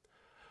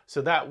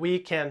 so that we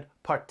can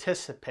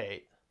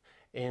participate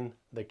in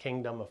the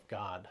kingdom of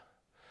God.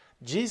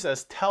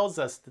 Jesus tells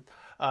us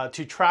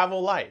to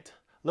travel light.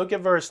 Look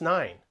at verse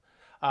 9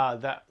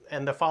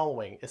 and the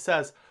following. It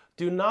says,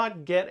 "Do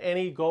not get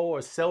any gold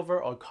or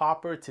silver or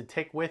copper to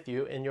take with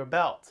you in your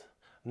belt.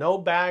 No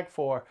bag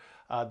for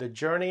the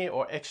journey,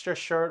 or extra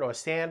shirt or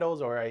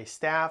sandals or a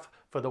staff,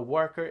 for the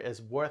worker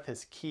is worth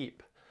his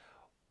keep.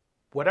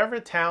 Whatever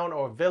town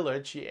or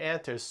village you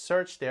enter,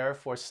 search there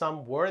for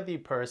some worthy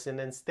person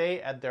and stay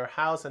at their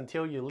house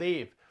until you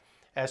leave.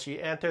 As you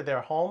enter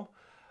their home,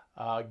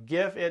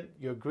 give it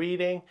your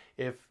greeting.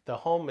 If the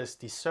home is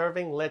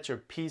deserving, let your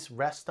peace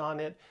rest on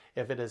it.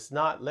 If it is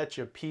not, let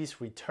your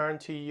peace return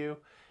to you.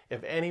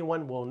 If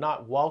anyone will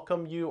not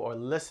welcome you or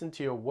listen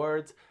to your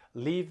words,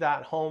 leave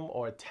that home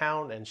or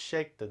town and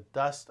shake the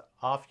dust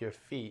off your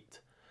feet.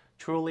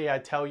 Truly, I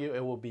tell you,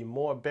 it will be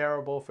more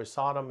bearable for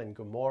Sodom and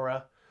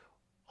Gomorrah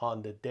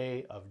on the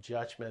day of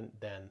judgment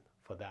than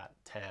for that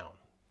town."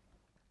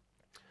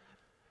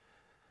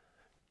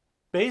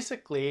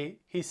 Basically,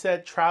 he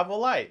said, travel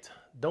light.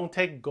 Don't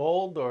take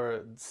gold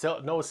or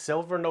no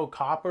silver, no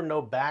copper,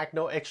 no bag,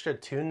 no extra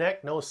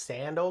tunic, no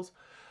sandals,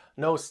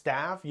 no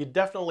staff. You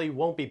definitely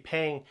won't be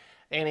paying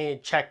any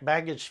checked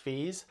baggage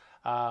fees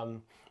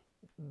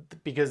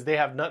because they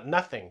have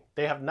nothing.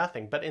 They have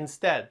nothing. But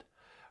instead,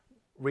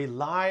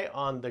 rely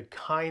on the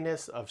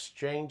kindness of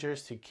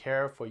strangers to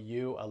care for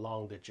you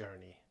along the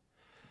journey.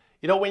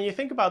 You know, when you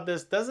think about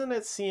this, doesn't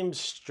it seem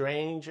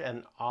strange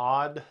and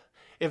odd?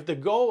 If the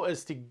goal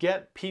is to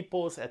get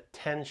people's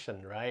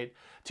attention, right?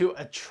 To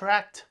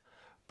attract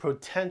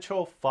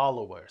potential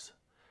followers,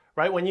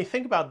 right? When you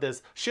think about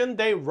this, shouldn't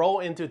they roll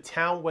into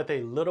town with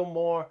a little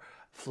more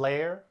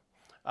flair?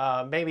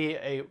 Maybe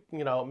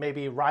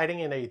riding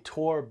in a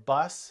tour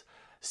bus,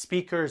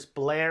 speakers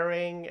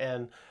blaring,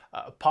 and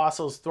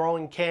apostles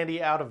throwing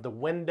candy out of the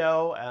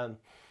window, and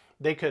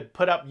they could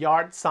put up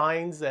yard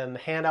signs and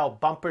hand out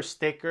bumper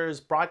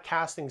stickers,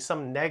 broadcasting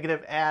some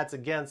negative ads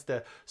against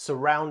the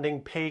surrounding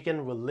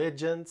pagan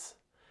religions.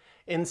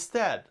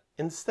 Instead,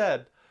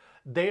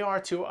 they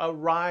are to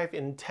arrive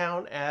in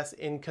town as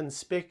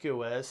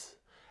inconspicuous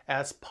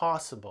as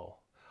possible,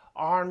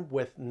 armed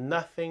with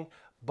nothing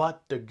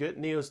but the good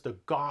news, the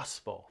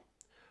gospel,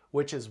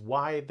 which is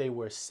why they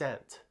were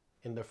sent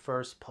in the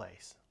first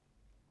place.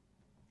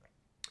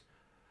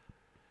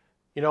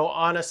 You know,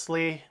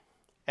 honestly,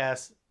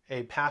 as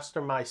a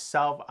pastor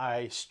myself,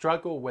 I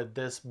struggle with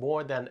this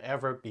more than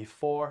ever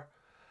before,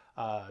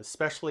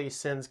 especially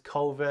since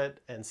COVID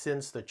and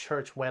since the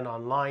church went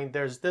online.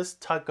 There's this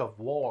tug of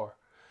war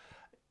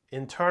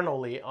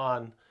internally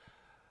on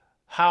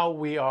how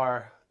we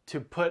are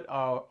to put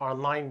our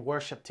online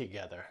worship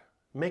together.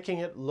 making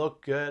it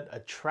look good,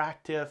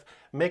 attractive,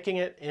 making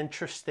it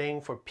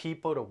interesting for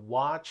people to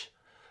watch,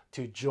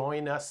 to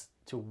join us,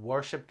 to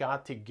worship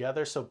God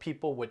together, so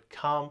people would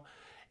come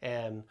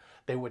and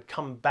they would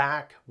come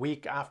back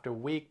week after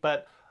week.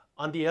 But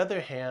on the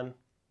other hand,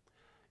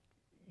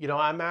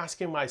 I'm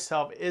asking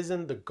myself,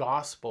 isn't the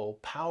gospel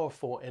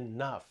powerful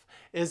enough?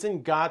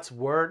 Isn't God's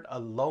word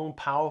alone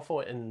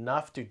powerful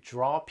enough to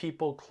draw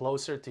people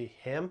closer to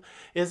Him?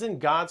 Isn't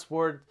God's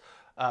word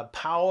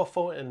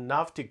powerful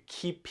enough to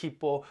keep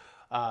people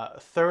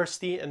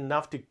thirsty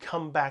enough to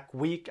come back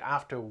week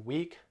after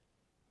week?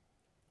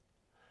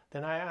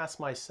 Then I ask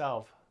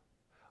myself,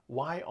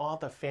 why all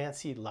the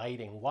fancy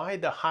lighting? Why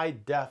the high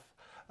def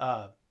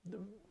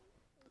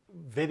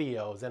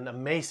videos and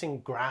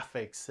amazing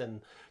graphics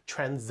and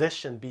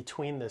transition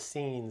between the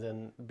scenes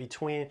and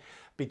between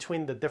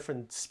the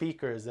different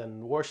speakers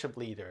and worship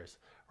leaders,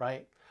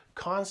 right?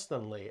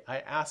 Constantly, I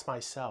ask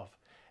myself,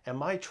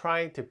 am I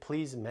trying to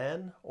please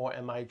men or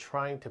am I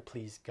trying to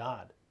please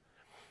God?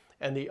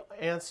 And the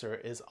answer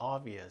is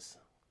obvious,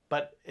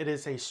 but it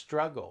is a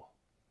struggle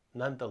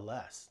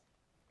nonetheless.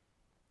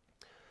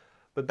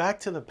 But back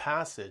to the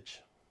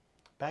passage.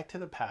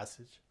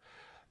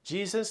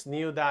 Jesus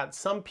knew that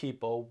some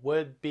people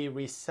would be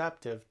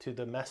receptive to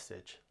the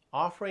message,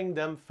 offering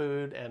them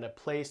food and a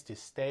place to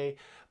stay,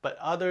 but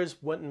others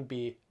wouldn't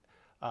be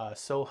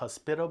so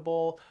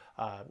hospitable,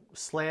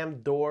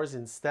 slam doors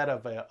instead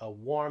of a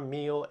warm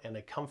meal and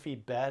a comfy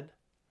bed.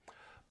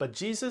 But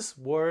Jesus'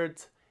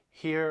 words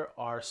here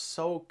are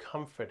so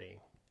comforting.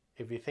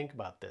 If you think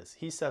about this,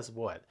 he says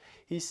what?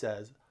 He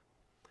says,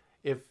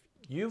 if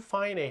you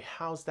find a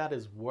house that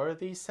is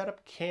worthy, set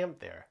up camp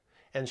there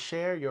and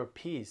share your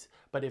peace.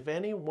 But if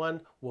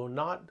anyone will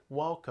not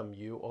welcome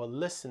you or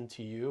listen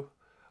to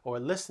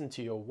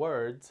your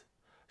words,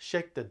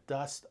 shake the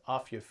dust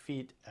off your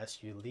feet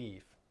as you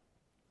leave.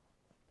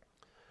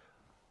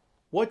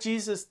 What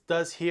Jesus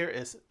does here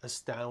is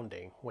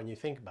astounding when you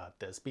think about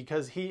this,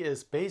 because he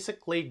is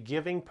basically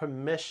giving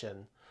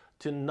permission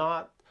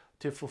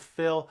to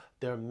fulfill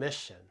their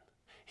mission.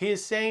 He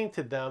is saying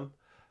to them,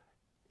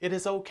 it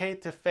is okay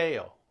to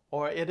fail,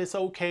 or it is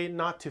okay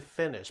not to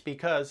finish,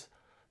 because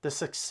the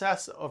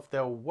success of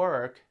their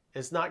work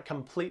is not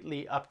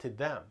completely up to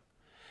them.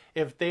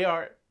 If they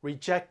are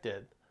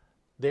rejected,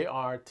 they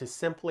are to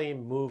simply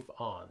move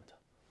on.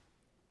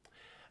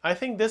 I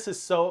think this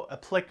is so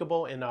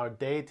applicable in our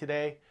day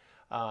today.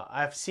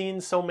 I've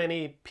seen so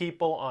many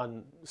people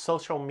on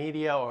social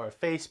media or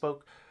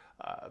Facebook,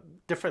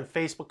 different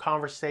Facebook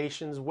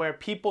conversations where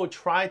people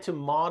try to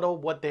model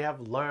what they have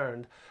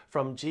learned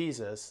from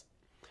Jesus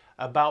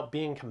about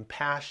being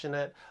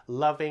compassionate,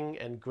 loving,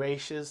 and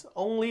gracious,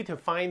 only to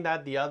find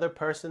that the other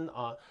person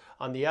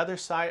on the other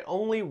side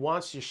only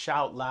wants to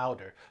shout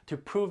louder to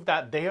prove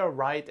that they are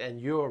right and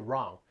you are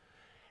wrong.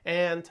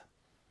 And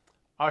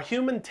our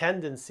human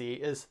tendency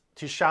is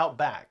to shout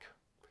back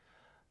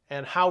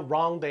and how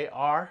wrong they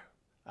are,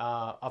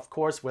 of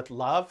course, with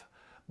love.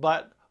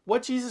 But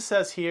what Jesus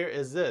says here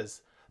is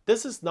this: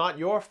 this is not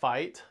your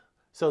fight,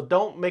 so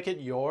don't make it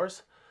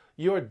yours.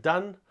 You're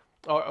done,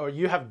 or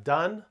you have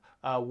done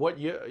what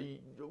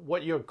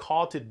you're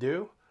called to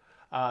do.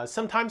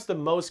 Sometimes the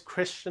most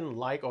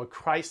Christian-like or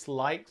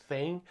Christ-like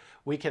thing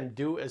we can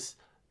do is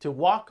to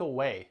walk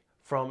away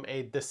from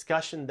a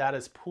discussion that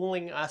is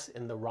pulling us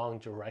in the wrong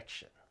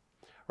direction,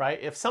 right?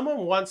 If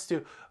someone wants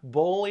to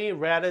bully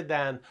rather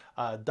than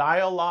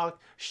dialogue,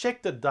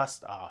 shake the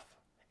dust off.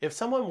 If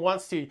someone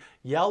wants to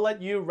yell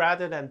at you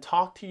rather than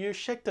talk to you,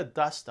 shake the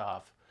dust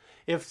off.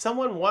 If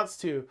someone wants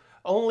to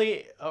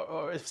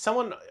if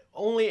someone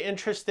only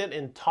interested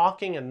in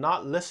talking and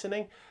not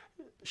listening,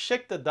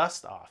 shake the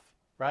dust off,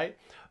 right?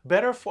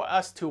 Better for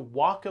us to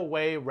walk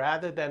away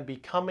rather than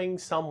becoming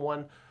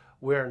someone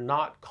we're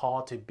not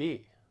called to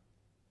be,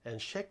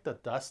 and shake the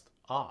dust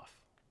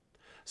off.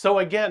 So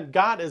again,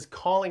 God is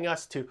calling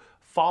us to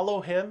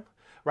follow him,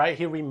 right?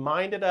 He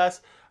reminded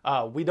us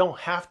we don't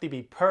have to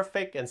be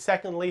perfect. And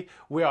secondly,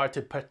 we are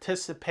to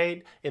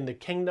participate in the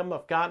kingdom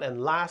of God.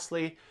 And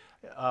lastly,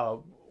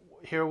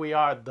 here we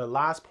are, the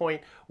last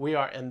point, we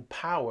are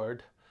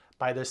empowered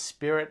by the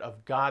Spirit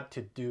of God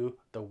to do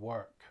the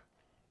work.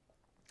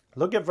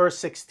 Look at verse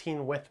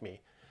 16 with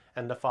me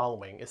and the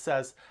following. It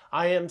says,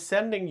 I am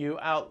sending you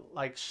out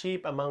like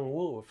sheep among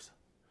wolves.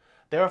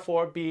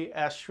 Therefore be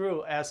as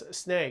shrewd as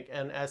snake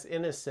and as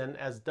innocent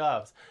as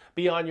doves.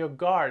 Be on your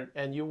guard,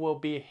 and you will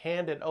be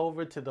handed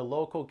over to the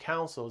local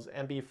councils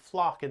and be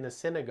flogged in the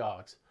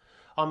synagogues.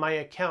 On my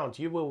account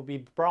you will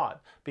be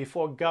brought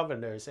before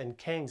governors and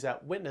kings as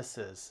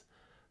witnesses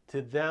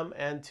to them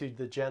and to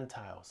the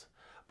Gentiles.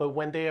 But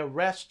when they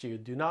arrest you,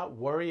 do not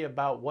worry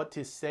about what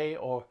to say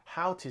or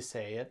how to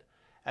say it.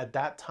 At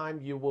that time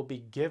you will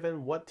be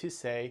given what to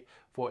say,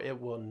 for it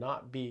will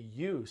not be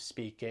you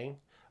speaking,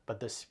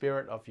 but the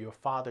Spirit of your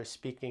Father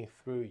speaking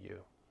through you.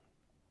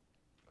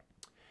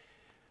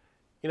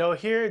 You know,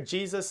 here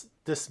Jesus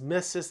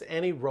dismisses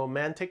any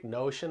romantic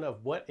notion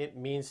of what it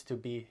means to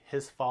be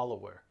his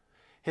follower.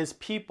 His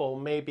people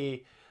may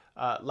be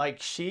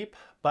like sheep,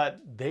 but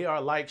they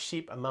are like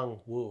sheep among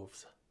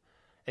wolves.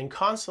 and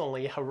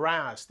constantly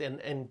harassed and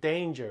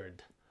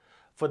endangered.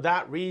 For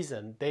that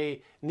reason,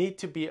 they need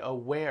to be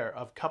aware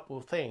of a couple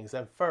of things.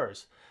 At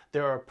first,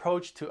 their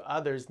approach to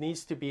others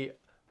needs to be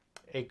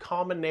a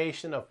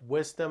combination of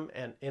wisdom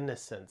and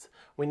innocence.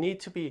 We need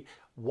to be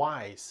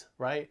wise,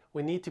 right?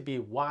 We need to be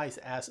wise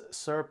as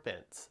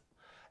serpents,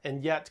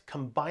 and yet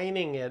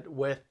combining it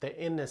with the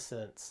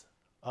innocence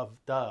of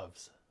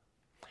doves.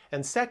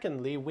 And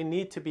secondly, we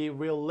need to be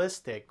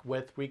realistic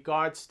with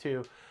regards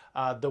to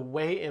the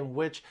way in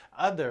which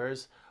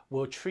others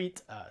will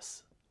treat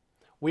us.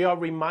 We are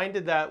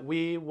reminded that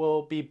we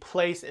will be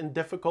placed in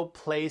difficult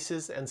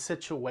places and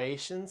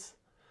situations.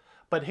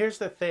 But here's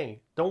the thing,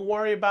 don't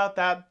worry about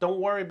that. Don't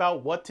worry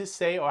about what to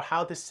say or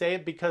how to say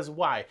it, because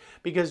why?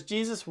 Because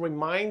Jesus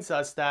reminds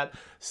us that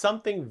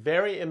something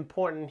very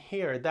important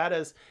here, that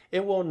is,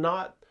 it will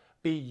not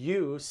be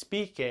you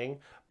speaking,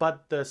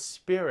 but the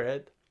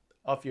Spirit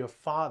of your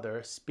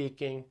Father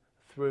speaking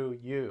through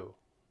you.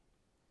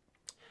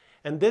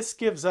 And this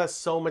gives us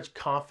so much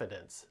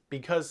confidence,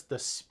 because the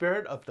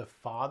Spirit of the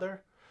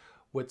Father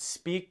would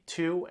speak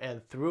to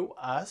and through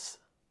us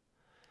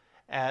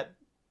at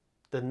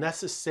the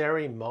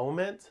necessary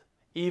moment,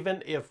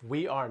 even if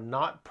we are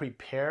not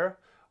prepared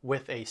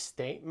with a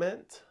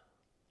statement.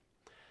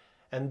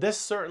 And this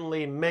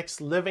certainly makes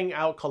living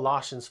out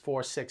Colossians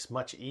 4:6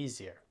 much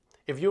easier.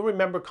 If you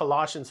remember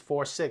Colossians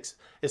 4:6,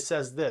 it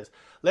says this: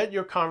 "Let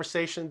your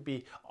conversation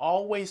be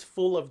always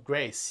full of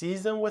grace,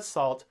 seasoned with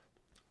salt,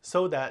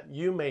 so that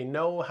you may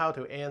know how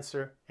to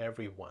answer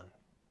everyone."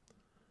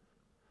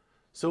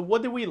 So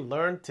what did we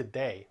learn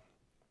today?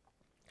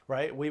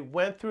 Right? We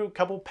went through a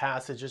couple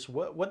passages.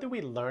 What did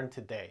we learn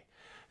today?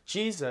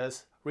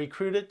 Jesus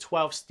recruited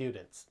 12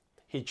 students.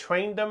 He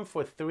trained them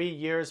for 3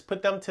 years,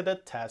 put them to the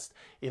test,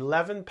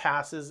 11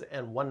 passes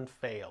and 1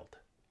 failed.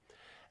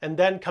 And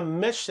then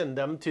commissioned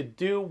them to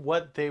do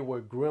what they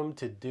were groomed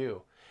to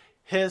do.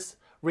 His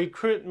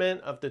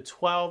recruitment of the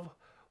 12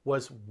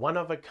 was one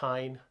of a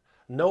kind.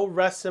 No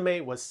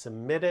resume was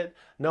submitted,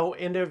 no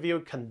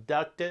interview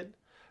conducted,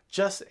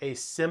 just a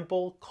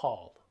simple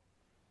call.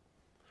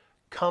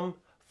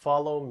 Come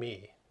follow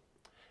me.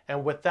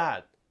 And with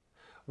that,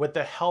 with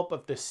the help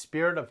of the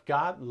Spirit of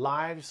God,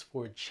 lives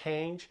were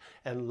changed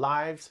and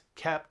lives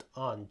kept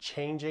on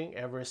changing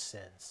ever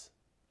since.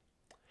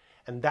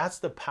 And that's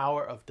the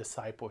power of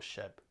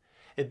discipleship.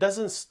 It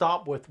doesn't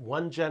stop with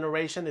one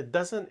generation. It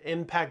doesn't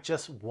impact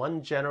just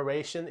one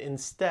generation.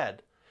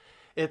 Instead,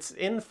 its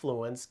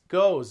influence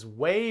goes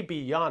way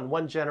beyond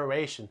one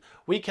generation.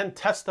 We can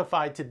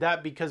testify to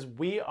that because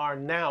we are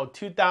now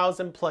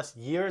 2,000 plus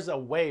years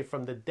away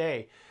from the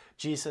day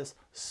Jesus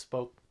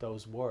spoke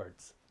those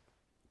words.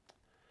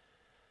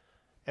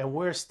 And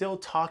we're still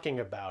talking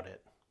about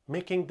it,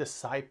 making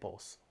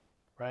disciples,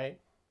 right?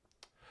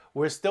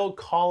 We're still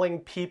calling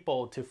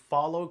people to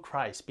follow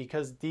Christ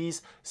because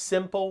these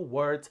simple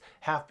words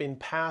have been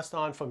passed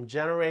on from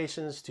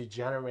generations to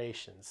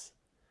generations.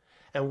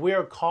 And we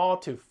are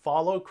called to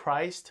follow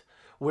Christ.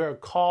 We are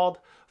called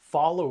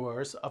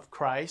followers of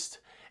Christ.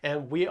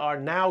 And we are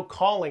now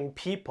calling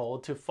people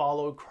to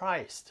follow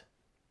Christ.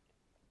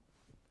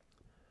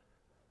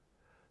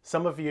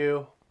 Some of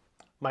you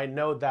might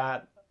know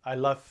that I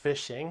love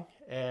fishing.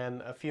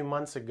 And a few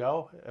months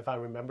ago, if I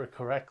remember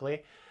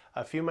correctly,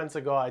 I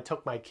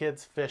took my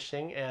kids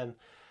fishing and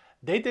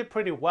they did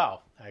pretty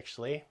well,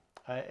 actually.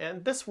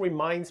 And this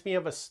reminds me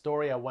of a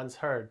story I once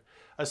heard.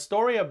 A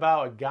story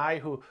about a guy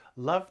who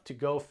loved to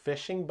go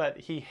fishing, but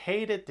he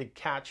hated to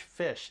catch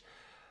fish.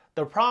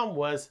 The problem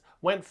was,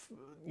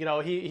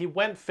 he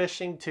went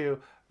fishing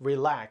to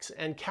relax,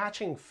 and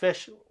catching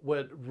fish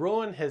would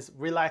ruin his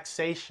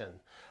relaxation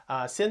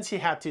since he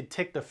had to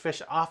take the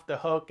fish off the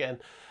hook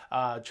and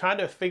try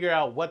to figure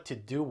out what to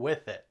do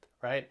with it,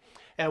 right?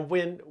 And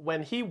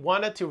when he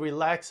wanted to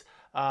relax,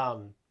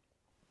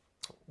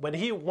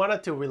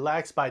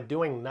 by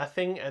doing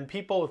nothing, and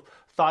people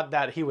thought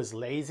that he was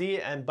lazy,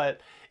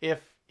 but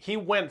if he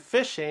went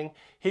fishing,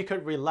 he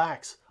could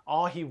relax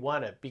all he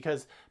wanted,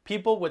 because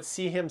people would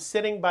see him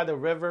sitting by the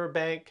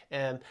riverbank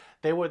and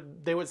they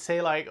would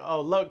say like,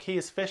 "Oh, look, he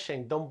is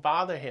fishing, don't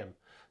bother him."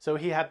 So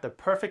he had the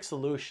perfect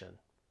solution.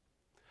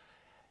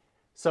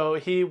 So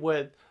he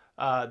would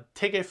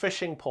take a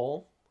fishing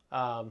pole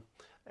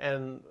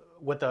and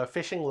with a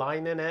fishing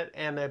line in it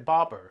and a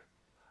bobber.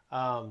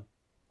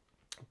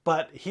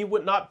 But he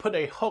would not put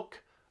a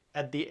hook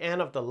at the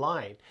end of the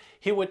line.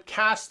 He would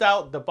cast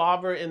out the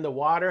bobber in the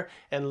water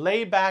and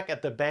lay back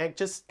at the bank,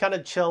 just kind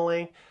of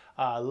chilling,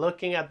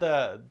 looking at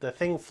the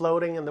thing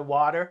floating in the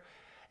water.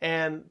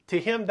 And to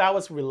him, that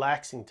was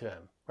relaxing to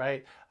him,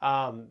 right?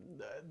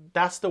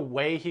 That's the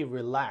way he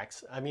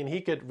relaxed. I mean,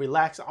 he could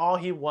relax all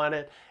he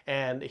wanted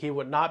and he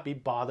would not be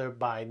bothered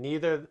by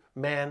neither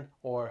man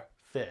or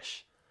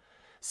fish.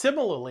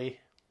 Similarly,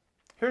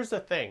 here's the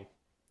thing.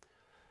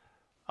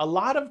 A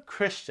lot of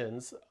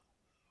Christians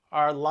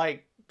are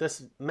like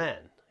this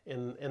man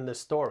in the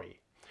story.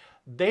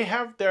 They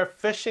have their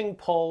fishing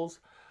poles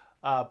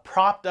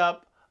propped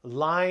up,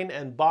 line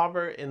and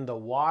bobber in the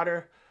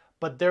water,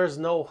 but there's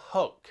no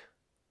hook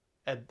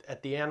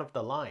at the end of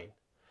the line.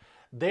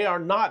 They are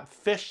not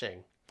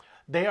fishing.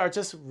 They are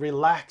just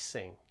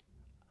relaxing.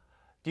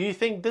 Do you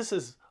think this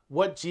is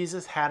what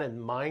Jesus had in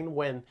mind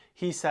when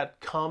he said,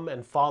 "Come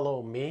and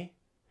follow me,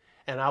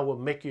 and I will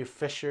make you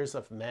fishers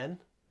of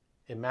men,"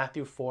 in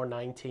Matthew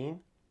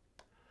 4:19?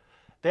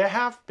 There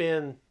have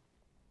been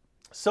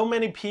so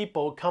many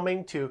people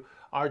coming to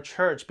our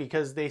church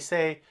because they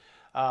say,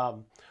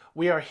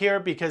 we are here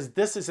because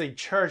this is a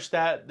church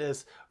that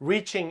is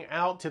reaching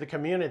out to the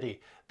community.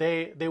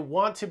 They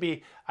want to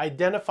be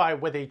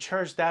identified with a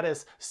church that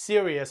is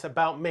serious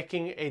about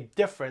making a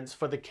difference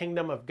for the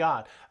kingdom of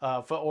God,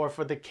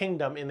 for the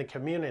kingdom in the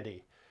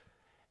community.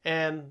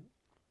 And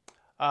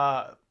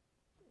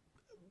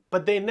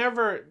but they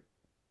never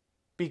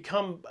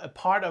become a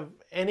part of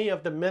any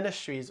of the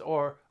ministries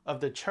or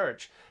of the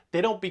church.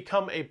 They don't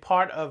become a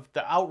part of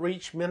the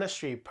outreach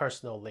ministry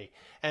personally.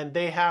 And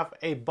they have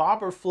a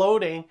bobber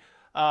floating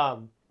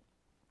on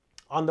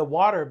the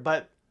water,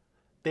 but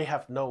they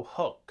have no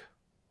hook.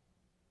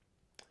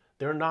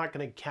 They're not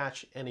going to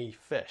catch any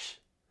fish.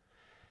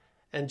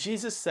 And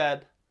Jesus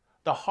said,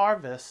 "The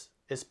harvest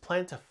is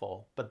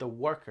plentiful, but the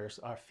workers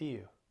are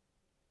few."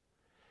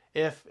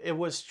 If it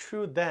was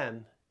true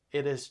then,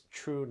 it is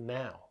true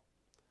now.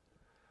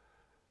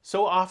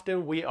 So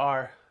often we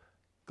are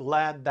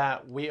glad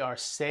that we are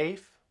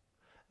safe,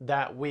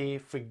 that we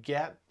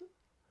forget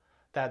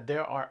that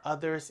there are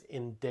others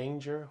in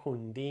danger who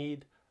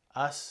need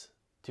us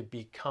to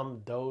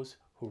become those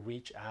who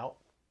reach out.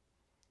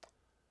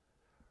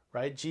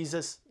 Right?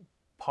 Jesus'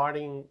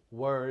 parting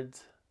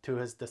words to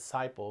his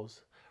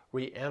disciples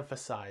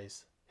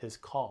re-emphasize his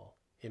call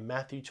in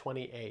Matthew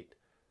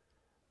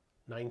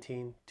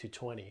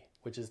 28:19-20,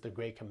 which is the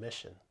Great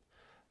Commission.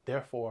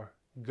 Therefore,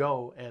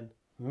 go and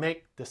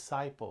make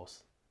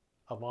disciples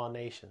of all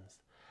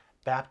nations,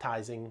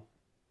 baptizing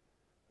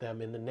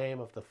them in the name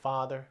of the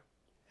Father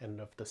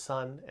and of the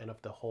Son and of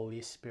the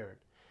Holy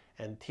Spirit,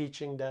 and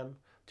teaching them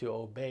to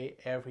obey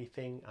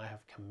everything I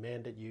have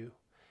commanded you,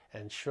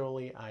 and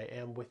surely I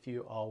am with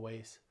you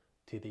always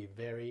to the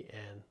very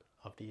end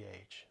of the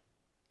age.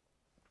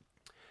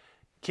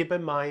 Keep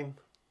in mind,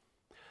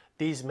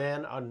 these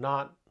men are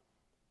not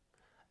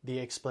the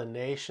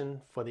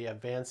explanation for the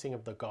advancing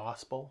of the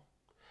gospel.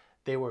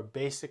 They were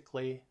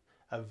basically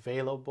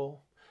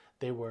available,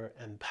 they were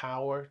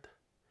empowered,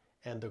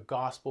 and the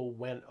gospel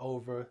went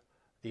over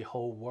the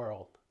whole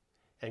world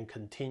and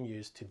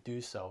continues to do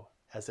so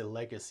as a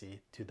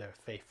legacy to their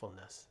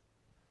faithfulness.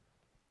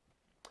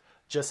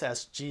 Just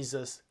as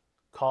Jesus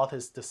called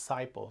his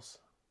disciples,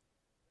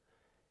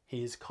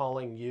 he is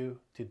calling you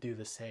to do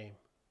the same.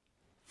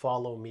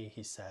 Follow me,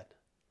 he said.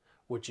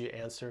 Would you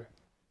answer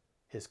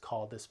his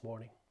call this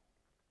morning?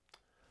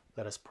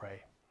 Let us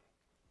pray.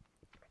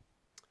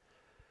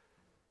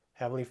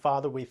 Heavenly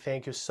Father, we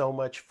thank you so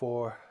much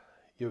for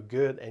your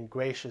good and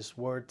gracious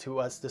word to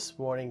us this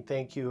morning.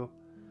 Thank you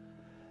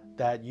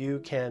that you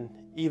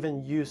can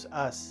even use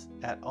us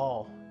at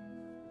all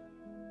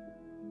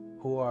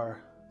who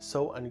are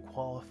so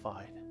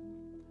unqualified.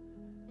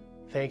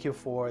 Thank you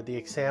for the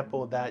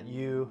example that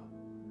you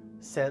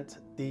sent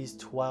these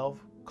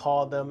 12,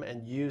 called them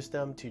and used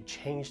them to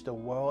change the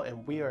world,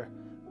 and we are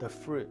the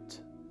fruit,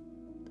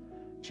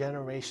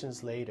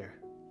 generations later,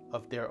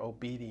 of their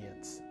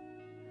obedience.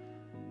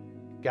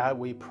 God,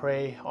 we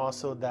pray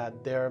also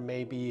that there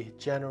may be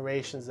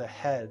generations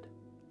ahead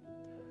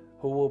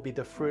who will be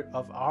the fruit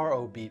of our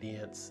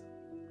obedience.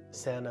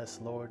 Send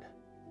us, Lord,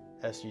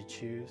 as you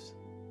choose.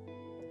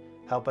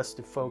 Help us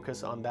to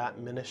focus on that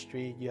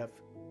ministry you have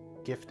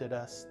gifted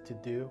us to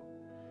do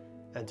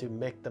and to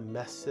make the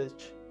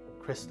message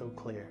crystal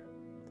clear.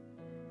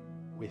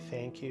 We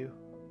thank you.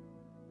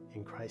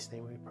 In Christ's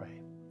name we pray.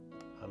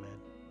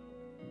 Amen.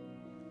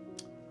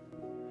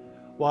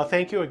 Well,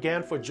 thank you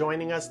again for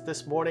joining us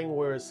this morning.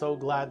 We're so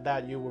glad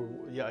that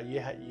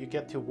you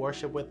get to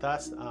worship with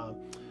us.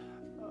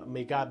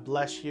 May God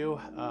bless you.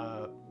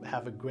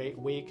 Have a great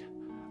week.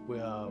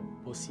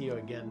 We'll see you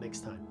again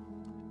next time.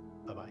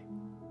 Bye-bye.